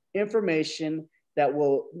share information that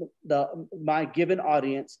my given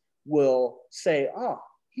audience will say, oh,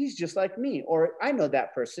 he's just like me, or I know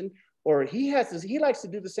that person, or he likes to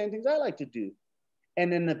do the same things I like to do.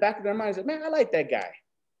 And in the back of their minds, like, man, I like that guy.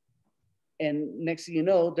 And next thing you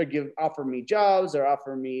know, they offer me jobs, they're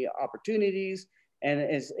offering me opportunities.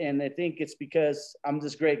 And I think it's because I'm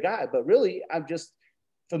this great guy, but really I'm just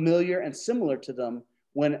familiar and similar to them,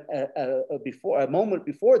 when a moment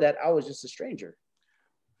before that, I was just a stranger.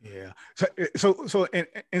 Yeah. So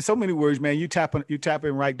in so many words, man, you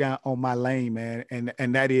tapping right down on my lane, man.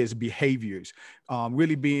 And that is behaviors,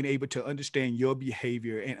 really being able to understand your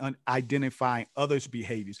behavior and identifying others'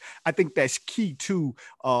 behaviors. I think that's key too,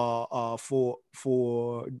 for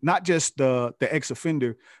not just the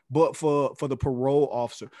ex-offender, but for the parole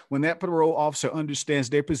officer. When that parole officer understands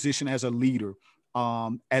their position as a leader,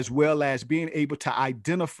 as well as being able to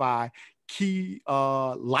identify key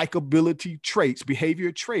likability traits,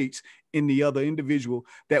 behavior traits in the other individual,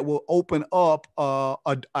 that will open up a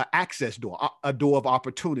access door, a door of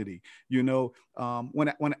opportunity. When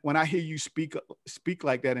I hear you speak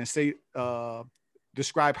like that and say,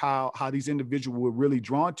 describe how these individuals were really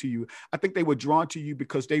drawn to you, I think they were drawn to you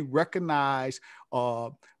because they recognize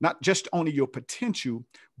not just only your potential,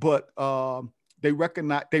 but they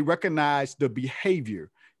recognize the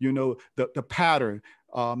behavior, the pattern,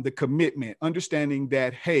 the commitment, understanding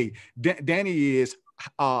that, hey, Danny is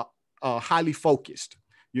highly focused.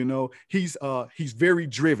 You know, he's very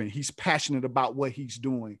driven. He's passionate about what he's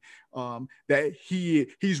doing. That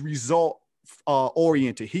he's result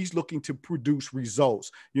oriented. He's looking to produce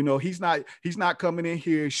results. You know, he's not coming in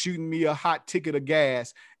here shooting me a hot ticket of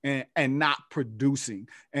gas and not producing.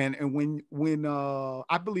 And when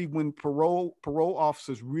I believe when parole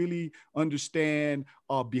officers really understand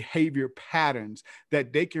behavior patterns,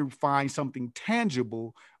 that they can find something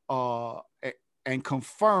tangible and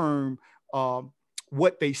confirm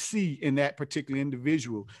what they see in that particular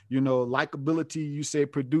individual. You know, likability, you say,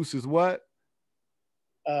 produces what?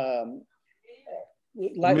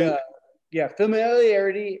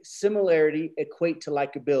 Familiarity, similarity equate to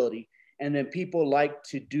likability. And then people like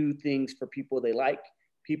to do things for people they like.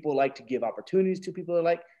 People like to give opportunities to people they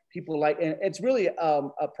like. People like, and it's really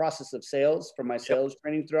a process of sales from my sales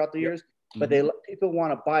training throughout the years. But people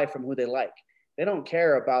want to buy from who they like. They don't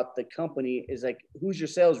care about the company. Is like, who's your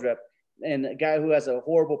sales rep? And a guy who has a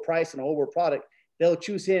horrible price and a horrible product, they'll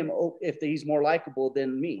choose him if he's more likable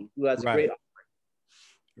than me, who has a great offering.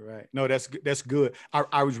 Right. No, that's good.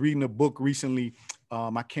 I was reading a book recently.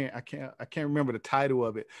 I can't remember the title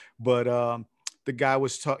of it, but the guy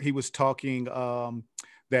was talking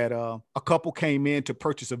that a couple came in to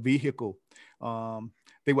purchase a vehicle.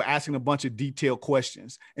 They were asking a bunch of detailed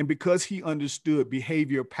questions, and because he understood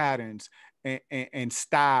behavior patterns and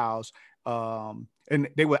styles, and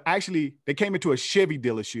they came into a Chevy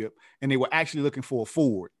dealership and they were actually looking for a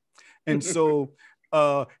Ford. And so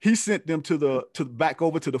he sent them back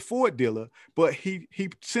over to the Ford dealer, but he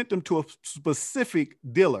sent them to a specific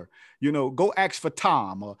dealer. You know, go ask for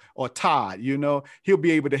Tom or Todd. You know, he'll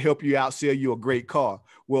be able to help you out, sell you a great car.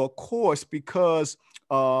 Well, of course, because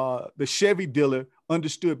the Chevy dealer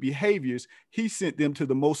understood behaviors, he sent them to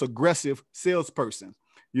the most aggressive salesperson.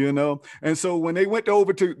 You know, and so when they went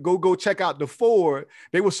over to go check out the Ford,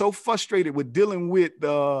 they were so frustrated with dealing with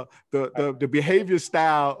the behavior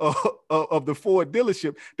style of the Ford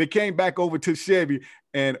dealership. They came back over to Chevy,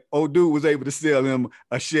 and old dude was able to sell them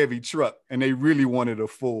a Chevy truck, and they really wanted a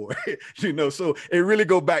Ford. You know, so it really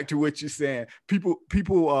go back to what you're saying.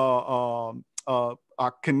 People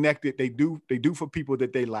are connected. They do for people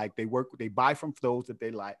that they like. They buy from those that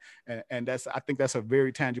they like, and I think that's a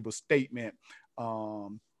very tangible statement.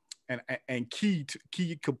 And key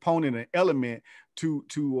component and element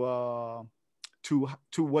to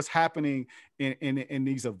what's happening in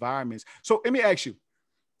these environments. So let me ask you,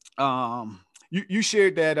 you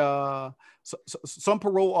shared that some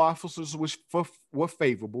parole officers were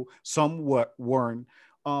favorable, some weren't.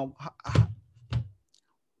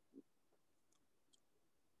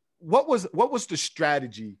 What was the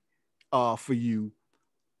strategy for you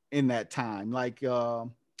in that time? Like,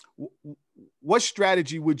 what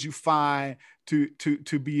strategy would you find to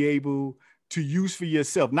be able to use for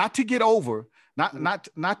yourself, not to get over, not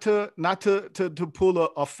to pull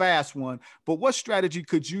a fast one, but what strategy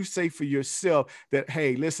could you say for yourself that,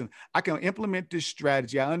 hey, listen, I can implement this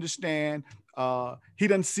strategy. I understand he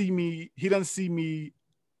doesn't see me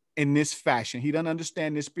in this fashion. He doesn't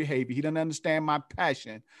understand this behavior. He doesn't understand my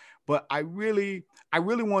passion, but I really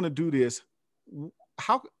want to do this.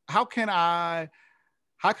 How can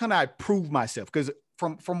I prove myself? Because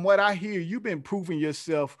from what I hear, you've been proving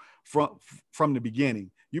yourself from the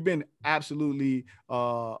beginning. You've been absolutely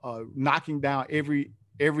knocking down every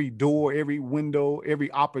door, every window,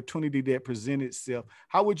 every opportunity that presented itself.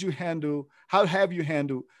 How have you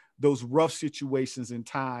handled those rough situations in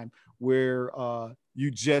time where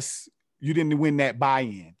you didn't win that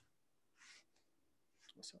buy-in?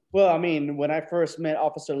 Well, I mean, when I first met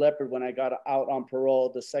Officer Leopard, when I got out on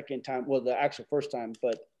parole the second time, well, the actual first time,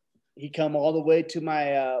 but he come all the way to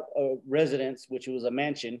my residence, which was a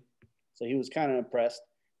mansion. So he was kind of impressed,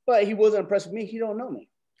 but he wasn't impressed with me. He don't know me.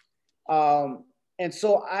 And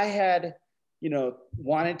so I had,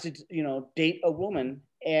 wanted to, date a woman,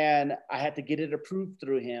 and I had to get it approved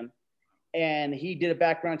through him. And he did a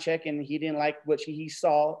background check and he didn't like what he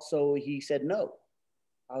saw. So he said no.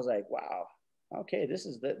 I was like, wow. Okay,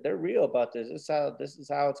 they're real about this. This is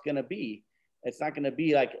how it's gonna be. It's not gonna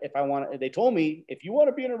be like they told me, if you want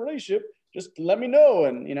to be in a relationship, just let me know.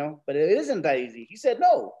 And but it isn't that easy. He said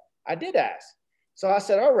no. I did ask. So I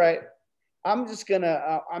said, all right, I'm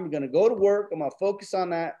gonna go to work. I'm gonna focus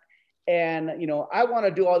on that. And I want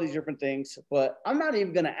to do all these different things, but I'm not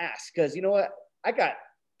even gonna ask, because you know what? I got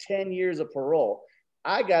 10 years of parole.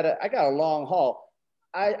 I got a long haul.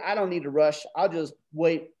 I don't need to rush. I'll just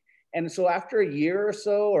wait. And so after a year or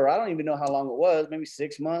so, or I don't even know how long it was, maybe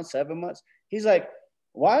 6 months, 7 months, he's like,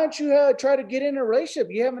 why don't you try to get in a relationship?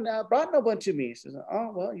 You haven't brought no one to me. He says,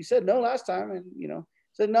 oh, well, you said no last time. And,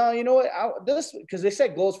 So no, you know what? Because they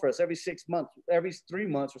set goals for us every 6 months, every 3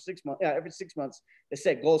 months or 6 months. Yeah, every 6 months they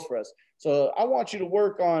set goals for us. So I want you to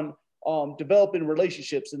work on developing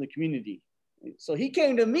relationships in the community. So he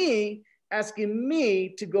came to me asking me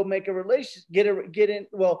to go make a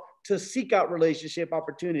to seek out relationship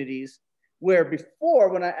opportunities, where before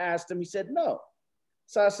when I asked him, he said no.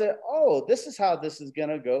 So I said, oh, this is how this is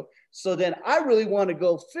gonna go. So then I really want to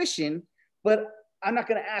go fishing, but I'm not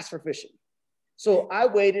gonna ask for fishing. So I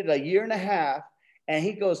waited a year and a half, and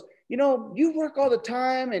he goes, you know, you work all the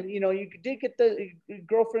time, and you know, you did get the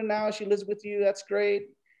girlfriend now, she lives with you, that's great.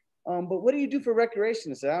 But what do you do for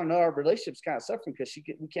recreation? I said, I don't know, our relationship's kind of suffering because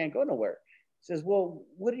we can't go nowhere. He says, well,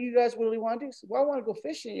 what do you guys really want to do? I said, well, I want to go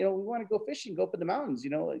fishing. You know, we want to go fishing, go up in the mountains.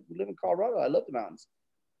 You know, like, we live in Colorado. I love the mountains.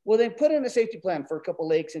 Well, then put in a safety plan for a couple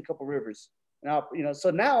lakes and a couple rivers. And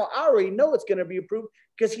so now I already know it's going to be approved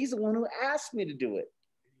because he's the one who asked me to do it.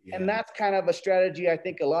 Yeah. And that's kind of a strategy. I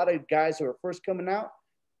think a lot of guys who are first coming out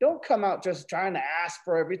don't come out just trying to ask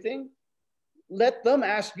for everything. Let them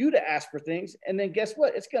ask you to ask for things. And then guess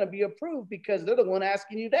what? It's going to be approved because they're the one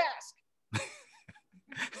asking you to ask.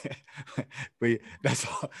 But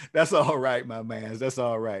that's all right, my man. That's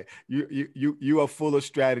all right. You are full of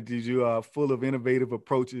strategies. You are full of innovative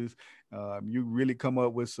approaches. You really come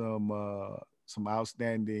up with some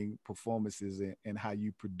outstanding performances in how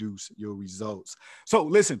you produce your results. So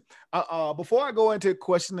listen, before I go into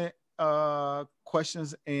questions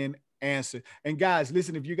and answer, and guys,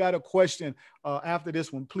 listen, if you got a question after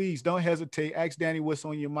this one, please don't hesitate. Ask Danny what's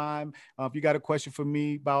on your mind. If you got a question for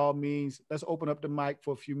me, by all means, let's open up the mic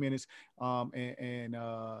for a few minutes and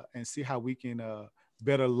see how we can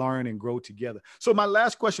better learn and grow together. So my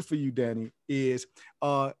last question for you, Danny, is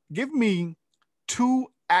give me 2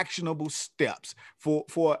 actionable steps for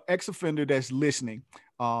an ex-offender that's listening.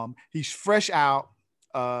 He's fresh out,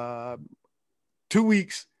 2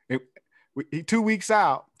 weeks, 2 weeks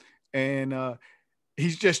out, and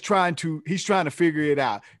he's just trying to figure it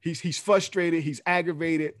out. He's frustrated. He's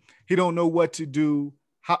aggravated. He don't know what to do.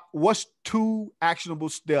 What's 2 actionable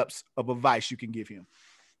steps of advice you can give him?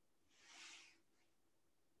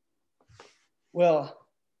 Well,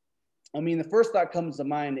 I mean, the first thought comes to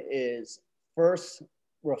mind is first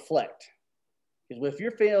reflect. Because if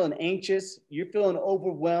you're feeling anxious, you're feeling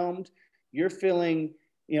overwhelmed, you're feeling,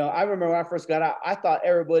 I remember when I first got out, I thought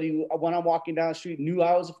everybody, when I'm walking down the street, knew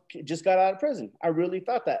I just got out of prison. I really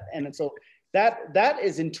thought that. And so that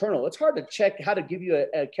is internal. It's hard to check how to give you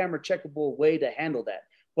a camera checkable way to handle that.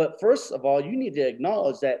 But first of all, you need to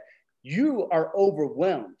acknowledge that you are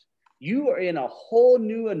overwhelmed. You are in a whole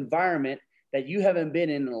new environment that you haven't been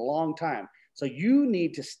in a long time. So you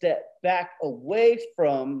need to step back away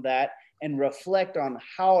from that and reflect on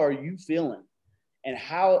how are you feeling and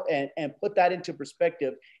how, and put that into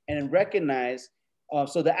perspective and recognize.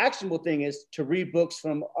 So the actionable thing is to read books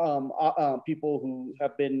from people who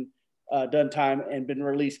have been done time and been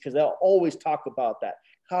released, because they'll always talk about that,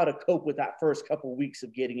 how to cope with that first couple of weeks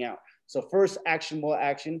of getting out. So first actionable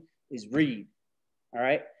action is read. All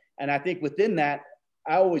right. And I think within that,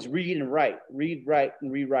 I always read and write, write,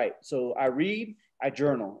 and rewrite. So I read, I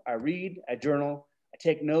journal, I read, I journal, I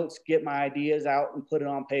take notes, get my ideas out and put it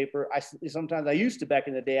on paper. Sometimes I used to, back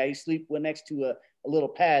in the day, I used to sleep next to a little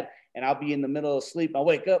pad, and I'll be in the middle of sleep. I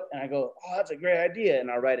wake up and I go, oh, that's a great idea. And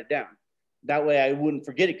I'll write it down. That way I wouldn't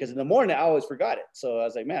forget it, because in the morning I always forgot it. So I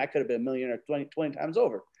was like, man, I could have been a millionaire 20 times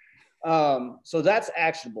over. So that's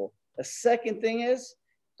actionable. The second thing is,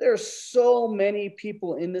 there are so many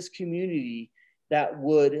people in this community that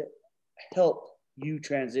would help you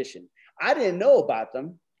transition. I didn't know about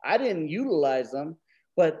them. I didn't utilize them,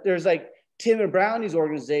 but there's like Tim and Brownie's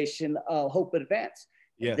organization, Hope Advance.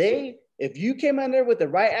 Yes. If you came in there with the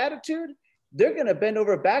right attitude, they're going to bend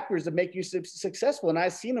over backwards to make you successful. And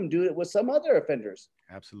I've seen them do it with some other offenders.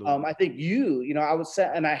 Absolutely. I think I would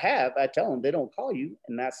say, and I tell them they don't call you.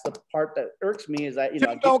 And that's the part that irks me, is that,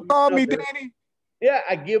 don't call me, Danny. Yeah,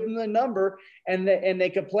 I give them the number, and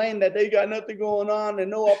they complain that they got nothing going on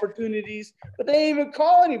and no opportunities, but they ain't even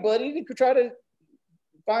call anybody to try to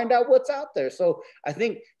find out what's out there. So I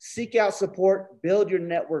think seek out support, build your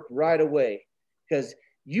network right away, because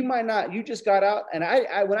you just got out. And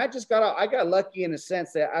when I just got out, I got lucky in the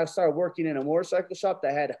sense that I started working in a motorcycle shop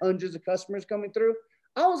that had hundreds of customers coming through.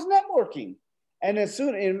 I was networking. And as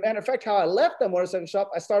matter of fact, how I left the motorcycle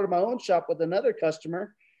shop, I started my own shop with another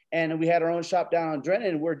customer. And we had our own shop down on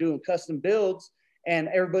Drennan. We're doing custom builds, and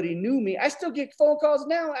everybody knew me. I still get phone calls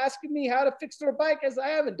now asking me how to fix their bike, as I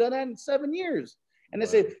haven't done that in 7 years. And they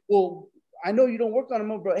say, well, I know you don't work on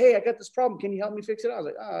them, but hey, I got this problem. Can you help me fix it? I was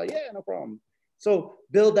like, oh, yeah, no problem. So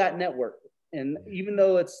build that network. And even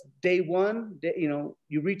though it's day one, you know,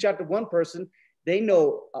 you reach out to one person, they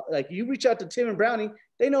know, like you reach out to Tim and Brownie,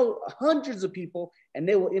 they know hundreds of people, and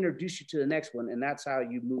they will introduce you to the next one. And that's how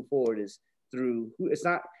you move forward, is through who. It's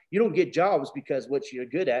not, you don't get jobs because what you're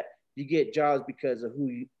good at. You get jobs because of who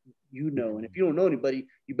you know. And if you don't know anybody,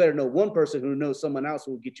 you better know one person who knows someone else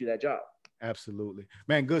who will get you that job. Absolutely,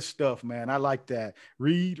 man. Good stuff, man. I like that.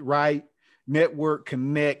 Read, write, network,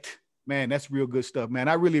 connect. Man, that's real good stuff, man.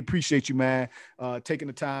 I really appreciate you, man, taking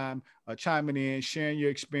the time, chiming in, sharing your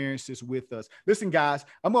experiences with us. Listen, guys,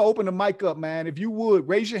 I'm going to open the mic up, man. If you would,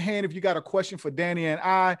 raise your hand if you got a question for Danny and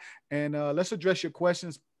I, and let's address your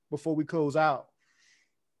questions before we close out.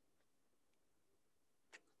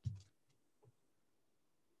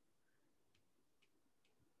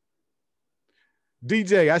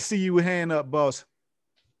 DJ, I see you with hand up, boss.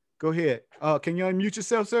 Go ahead. Can you unmute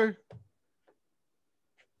yourself, sir?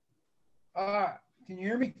 Can you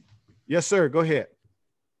hear me? Yes, sir. Go ahead.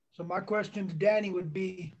 So my question to Danny would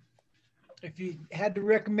be, if you had to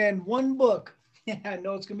recommend one book, I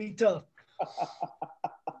know it's going to be tough.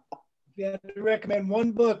 If you had to recommend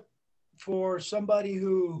one book for somebody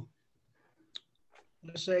who,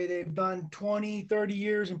 let's say they've done 20, 30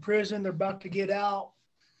 years in prison, they're about to get out,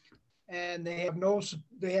 and they have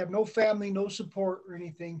no family, no support or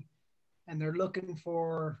anything, and they're looking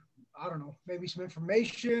for, I don't know, maybe some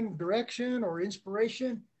information, direction, or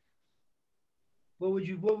inspiration, what would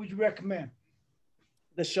you recommend?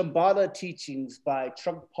 The Shambhala Teachings by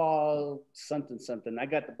Trungpa something. I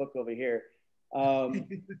got the book over here.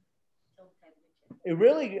 It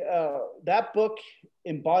really, that book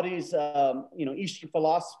embodies, Eastern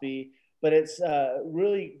philosophy, but it's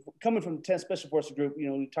really coming from the 10th Special Forces Group. You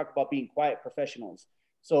know, we talk about being quiet professionals.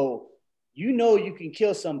 So, you know, you can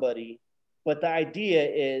kill somebody, but the idea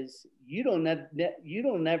is you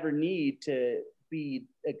don't never need to be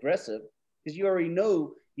aggressive, because you already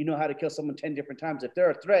know, how to kill someone 10 different times. If they're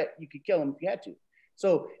a threat, you could kill them if you had to.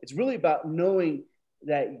 So it's really about knowing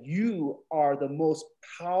that you are the most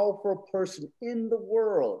powerful person in the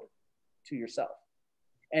world to yourself.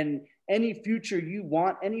 And any future you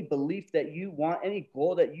want, any belief that you want, any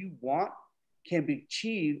goal that you want can be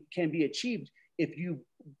achieved if you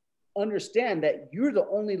understand that you're the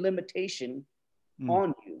only limitation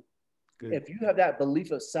on you. Good. If you have that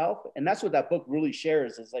belief of self, and that's what that book really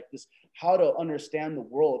shares, is like this, how to understand the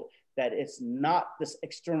world, that it's not this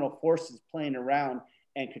external forces playing around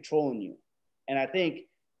and controlling you. And I think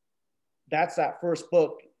that's that first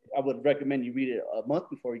book. I would recommend you read it a month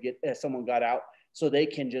before someone got out, so they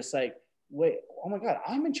can just like, wait, oh my God,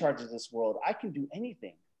 I'm in charge of this world. I can do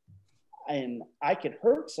anything. And I can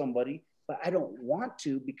hurt somebody, but I don't want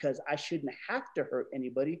to, because I shouldn't have to hurt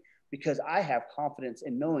anybody, because I have confidence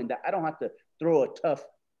in knowing that I don't have to throw a tough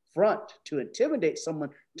front to intimidate someone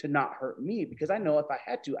to not hurt me, because I know if I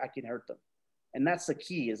had to, I can hurt them. And that's the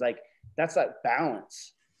key, is like, that's that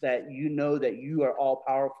balance, that you know that you are all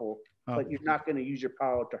powerful, but you're not going to use your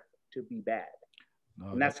power to be bad.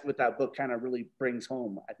 No, and that's what that book kind of really brings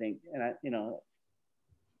home, I think. And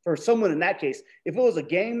for someone in that case, if it was a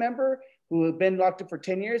gang member who had been locked up for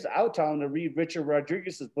 10 years, I would tell them to read Richard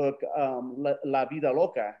Rodriguez's book, La Vida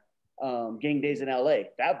Loca, Gang Days in LA.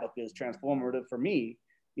 That book is transformative for me,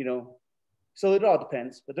 so it all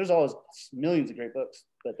depends, but there's always millions of great books.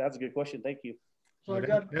 But that's a good question. Thank you. So I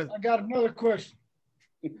got another question.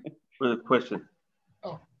 Another question.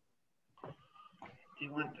 Oh. Do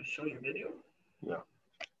you want to show your video? Yeah.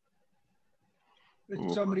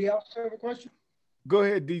 Did somebody else have a question? Go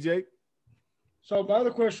ahead, DJ. So my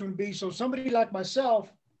other question would be, so somebody like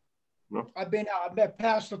myself, no. I've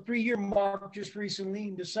passed the 3-year mark just recently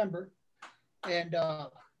in December. And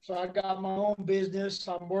so I got my own business.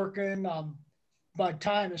 I'm working. My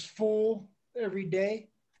time is full every day,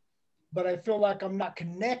 but I feel like I'm not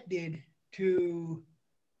connected to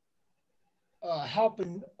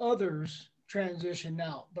helping others transition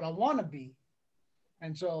out, but I want to be.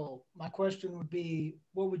 And so my question would be,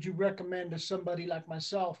 what would you recommend to somebody like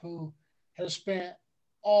myself who has spent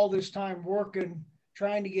all this time working,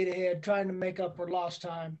 trying to get ahead, trying to make up for lost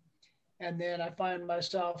time, and then I find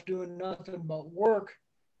myself doing nothing but work,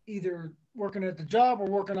 either working at the job or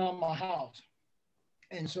working on my house.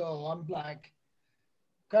 And so I'm like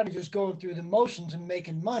kind of just going through the motions and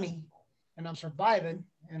making money, and I'm surviving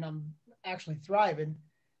and I'm actually thriving,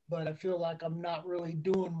 but I feel like I'm not really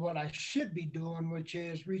doing what I should be doing, which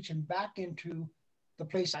is reaching back into the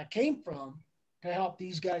place I came from to help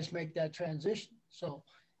these guys make that transition. So,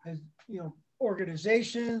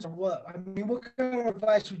 organizations or what? I mean, what kind of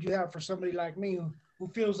advice would you have for somebody like me who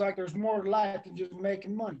feels like there's more to life than just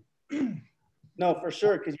making money? No, for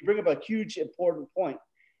sure, because you bring up a huge, important point.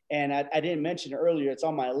 And I didn't mention it earlier. It's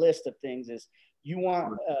on my list of things is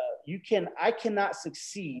I cannot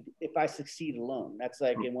succeed if I succeed alone. That's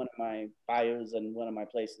like in one of my bios and one of my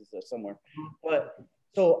places or somewhere. But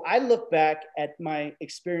so I look back at my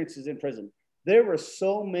experiences in prison. There were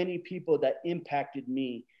so many people that impacted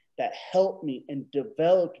me, that helped me and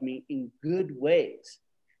developed me in good ways.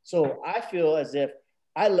 So I feel as if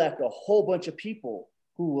I left a whole bunch of people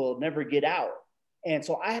who will never get out. And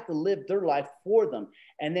so I have to live their life for them.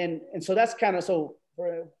 And so that's kind of, so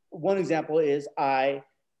for one example is I,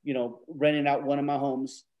 rented out one of my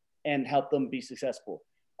homes and helped them be successful.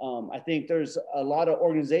 I think there's a lot of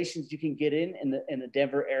organizations you can get in the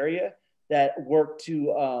Denver area that work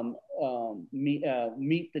to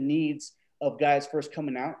meet the needs of guys first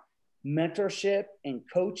coming out. Mentorship and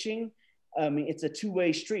coaching. I mean, it's a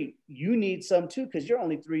two-way street. You need some too, because you're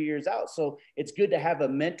only 3 years out. So it's good to have a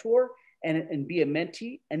mentor and be a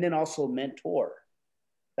mentee, and then also mentor.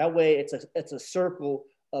 That way it's a circle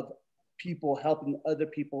of people helping other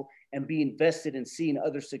people and be invested in seeing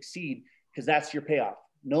others succeed, because that's your payoff.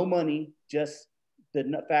 No money, just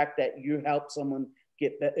the fact that you help someone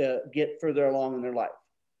get further along in their life.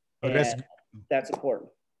 And that's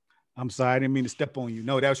important. I'm sorry, I didn't mean to step on you.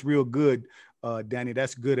 No, that's real good, Danny.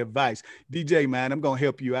 That's good advice. DJ, man, I'm gonna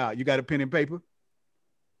help you out. You got a pen and paper?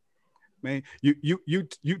 Man,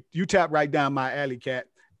 you tap right down my alley, cat.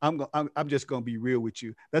 I'm just gonna be real with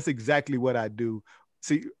you. That's exactly what I do.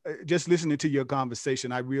 See, just listening to your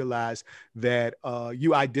conversation, I realized that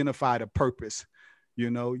you identified a purpose.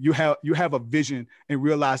 You have a vision and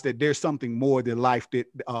realize that there's something more than life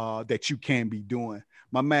that you can be doing.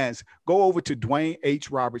 My mans, go over to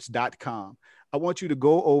DwayneHRoberts.com. I want you to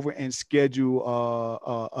go over and schedule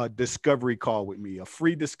a discovery call with me, a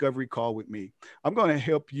free discovery call with me. I'm going to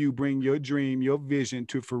help you bring your dream, your vision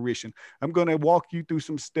to fruition. I'm going to walk you through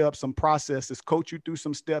some steps, some processes, coach you through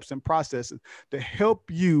some steps and processes to help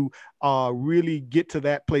you really get to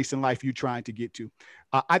that place in life you're trying to get to.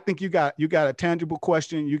 I think you got a tangible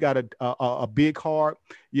question. You got a big heart.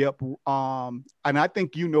 Yep. And I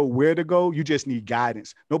think you know where to go. You just need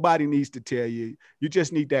guidance. Nobody needs to tell you. You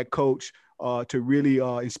just need that coach to really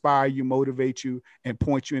inspire you, motivate you, and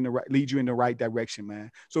lead you in the right direction,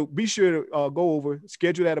 man. So be sure to go over,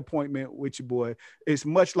 schedule that appointment with your boy. It's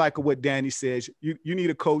much like what Danny says. You need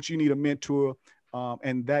a coach, you need a mentor,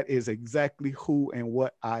 and that is exactly who and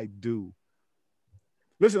what I do.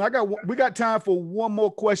 Listen, we got time for one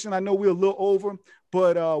more question. I know we're a little over,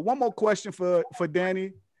 but one more question for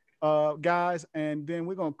Danny, guys, and then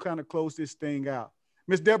we're gonna kind of close this thing out.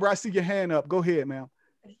 Miss Deborah, I see your hand up. Go ahead, ma'am.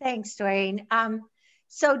 Thanks, Dwayne.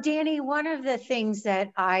 So Danny, one of the things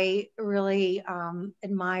that I really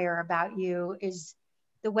admire about you is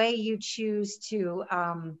the way you choose to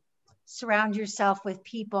surround yourself with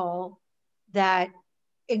people that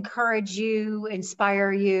encourage you,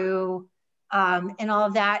 inspire you, and all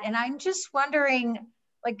of that. And I'm just wondering,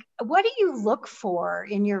 like, what do you look for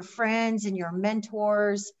in your friends and your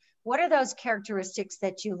mentors? What are those characteristics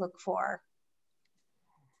that you look for?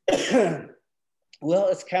 Well,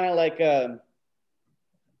 it's kind of like I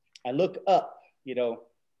look up,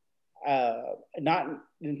 not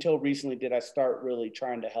until recently did I start really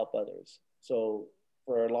trying to help others. So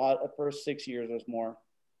for the first 6 years or more,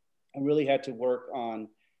 I really had to work on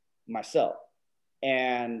myself.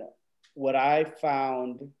 And what I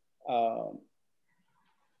found,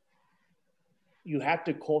 you have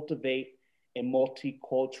to cultivate a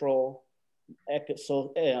multicultural,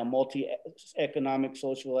 multi-economic,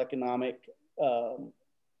 social economic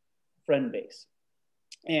friend base.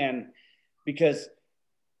 And because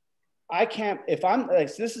I can't, if I'm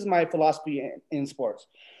like, this is my philosophy in sports,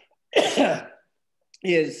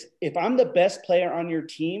 is if I'm the best player on your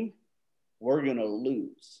team, we're going to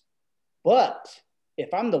lose. But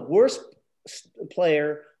if I'm the worst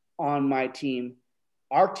player on my team,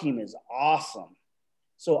 our team is awesome.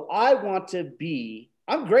 So I want to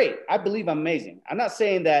I'm great. I believe I'm amazing. I'm not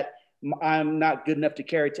saying that I'm not good enough to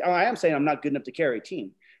carry. I am saying I'm not good enough to carry a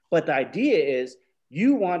team. But the idea is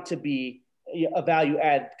you want to be a value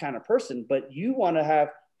add kind of person, but you want to have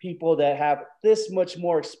people that have this much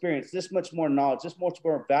more experience, this much more knowledge, this much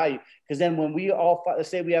more value. Because then when we all, let's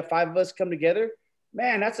say we have 5 of us come together,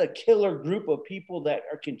 man, that's a killer group of people that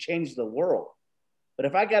can change the world. But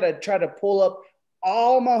if I got to try to pull up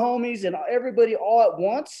all my homies and everybody all at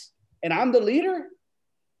once, and I'm the leader,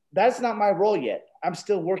 that's not my role yet. I'm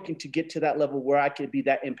still working to get to that level where I can be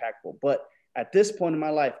that impactful. But at this point in my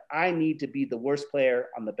life, I need to be the worst player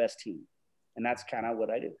on the best team. And that's kind of what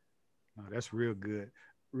I do. Oh, that's real good.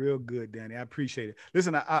 Real good, Danny. I appreciate it.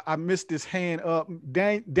 Listen, I missed this hand up.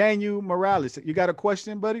 Daniel Morlaes, you got a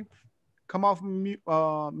question, buddy? come off mute,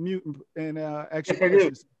 mute and ask your Yes, I do.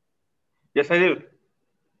 questions. Yes, I do.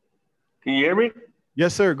 Can you hear me?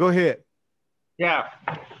 Yes, sir. Go ahead. Yeah.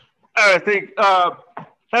 I think I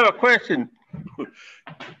have a question.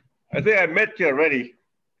 I think I met you already,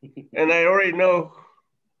 and I already know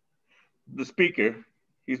the speaker.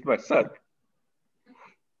 He's my son.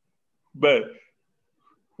 But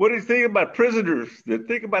what do you think about prisoners that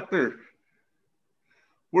think about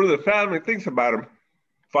what do the family thinks about them?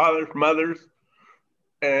 Fathers, mothers,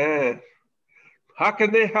 and how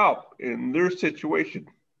can they help in their situation?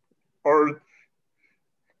 Or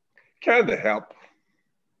can they help?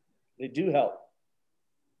 They do help.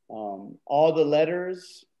 All the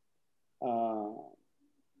letters,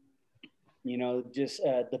 just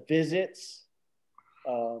the visits.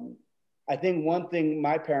 I think one thing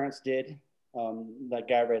my parents did, that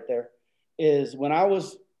guy right there, is when I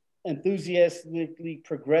was enthusiastically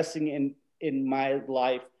progressing in my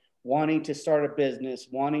life, wanting to start a business,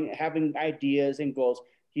 having ideas and goals,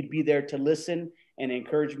 he'd be there to listen and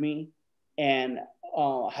encourage me and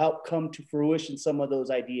help come to fruition some of those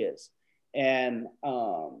ideas. And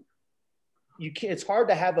it's hard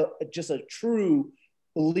to have just a true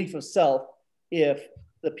belief of self if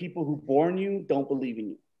the people who born you don't believe in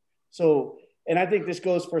you. So, and I think this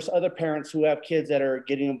goes for other parents who have kids that are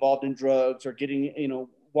getting involved in drugs or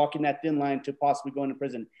walking that thin line to possibly going to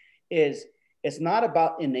prison. It's not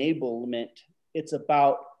about enablement. It's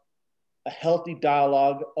about a healthy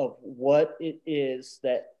dialogue of what it is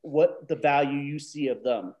what the value you see of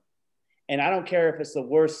them. And I don't care if it's the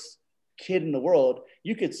worst kid in the world.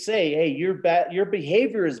 You could say, hey, you're bad, your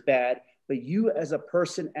behavior is bad, but you as a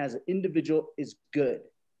person, as an individual is good.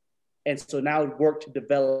 And so now work to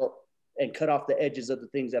develop and cut off the edges of the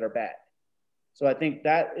things that are bad. So I think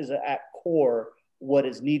that is at core what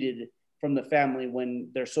is needed from the family when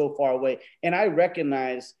they're so far away. And I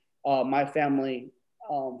recognize my family,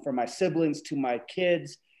 from my siblings to my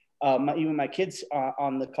kids, even my kids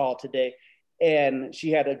on the call today. And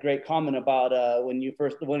she had a great comment about one of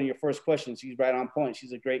your first questions. She's right on point.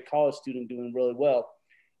 She's a great college student doing really well.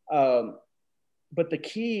 But the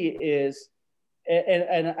key is,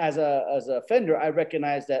 and as a offender, I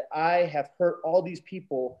recognize that I have hurt all these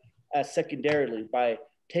people as secondarily by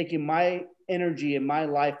taking my energy and my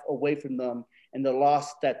life away from them and the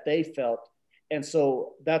loss that they felt. And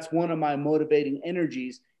so that's one of my motivating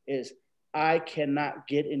energies is I cannot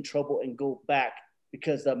get in trouble and go back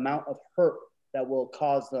because the amount of hurt that will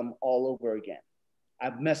cause them all over again.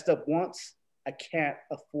 I've messed up once. I can't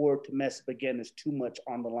afford to mess up again. There's too much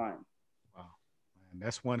on the line. Wow, man,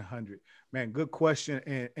 that's 100. Man, good question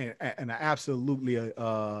and absolutely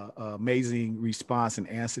amazing response and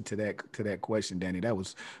answer to that question, Danny.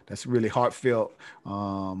 That's really heartfelt.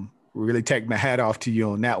 Really take my hat off to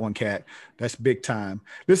you on that one, Kat. That's big time.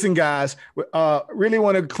 Listen, guys, really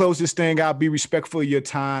want to close this thing out, be respectful of your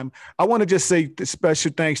time. I want to just say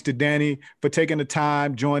special thanks to Danny for taking the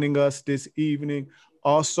time, joining us this evening.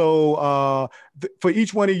 Also, for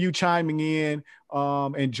each one of you chiming in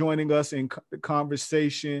and joining us in the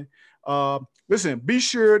conversation. Listen, be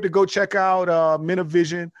sure to go check out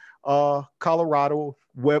Minivision Colorado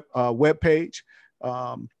webpage.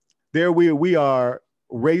 There we are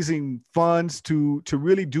raising funds to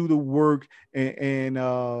really do the work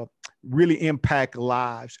and really impact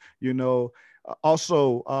lives.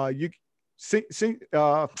 Also, you see,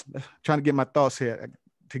 trying to get my thoughts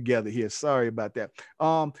together here. Sorry about that.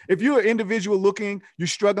 If you're an individual you're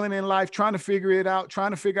struggling in life, trying to figure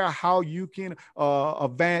out how you can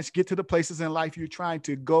advance, get to the places in life you're trying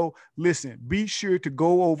to go, listen, be sure to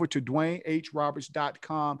go over to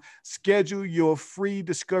DwayneHRoberts.com, schedule your free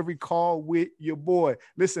discovery call with your boy.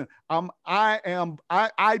 Listen,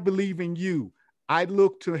 I believe in you. I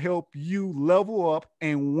look to help you level up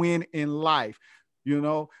and win in life.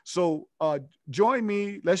 So join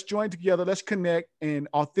me. Let's join together. Let's connect in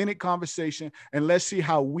authentic conversation and let's see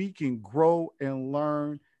how we can grow and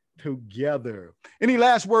learn together. Any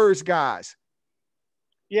last words, guys?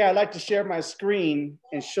 Yeah, I'd like to share my screen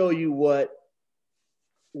and show you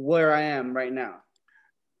where I am right now.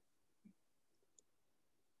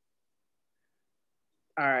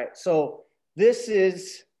 All right, so this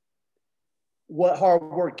is what hard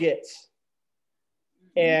work gets.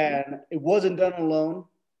 And it wasn't done alone.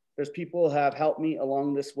 There's people who have helped me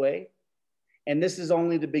along this way. And this is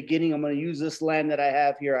only the beginning. I'm going to use this land that I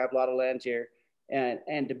have here. I have a lot of land here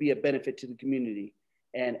and to be a benefit to the community.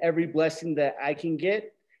 And every blessing that I can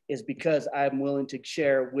get is because I'm willing to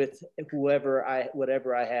share with whatever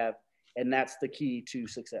I have. And that's the key to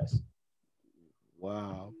success.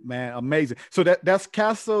 Wow, man, amazing. So that's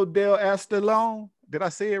Castilllo de Aztlan. Did I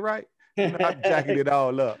say it right? I'm jacking it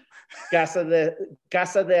all up. Casa de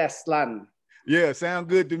Aztlan. Yeah, sound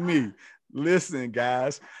good to me. Listen,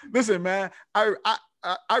 guys. Listen, man.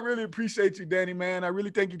 I really appreciate you, Danny, man. I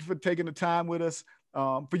really thank you for taking the time with us.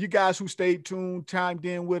 For you guys who stayed tuned, chimed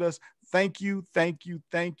in with us, thank you, thank you,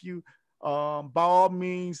 thank you. By all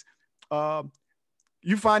means,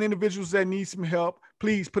 you find individuals that need some help,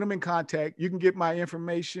 please put them in contact. You can get my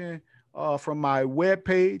information from my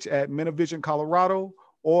webpage at Metavision Colorado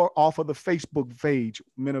or off of the Facebook page,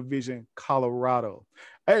 Metavision Colorado.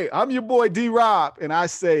 Hey, I'm your boy D-Rob, and I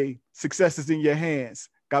say success is in your hands.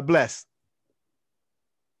 God bless.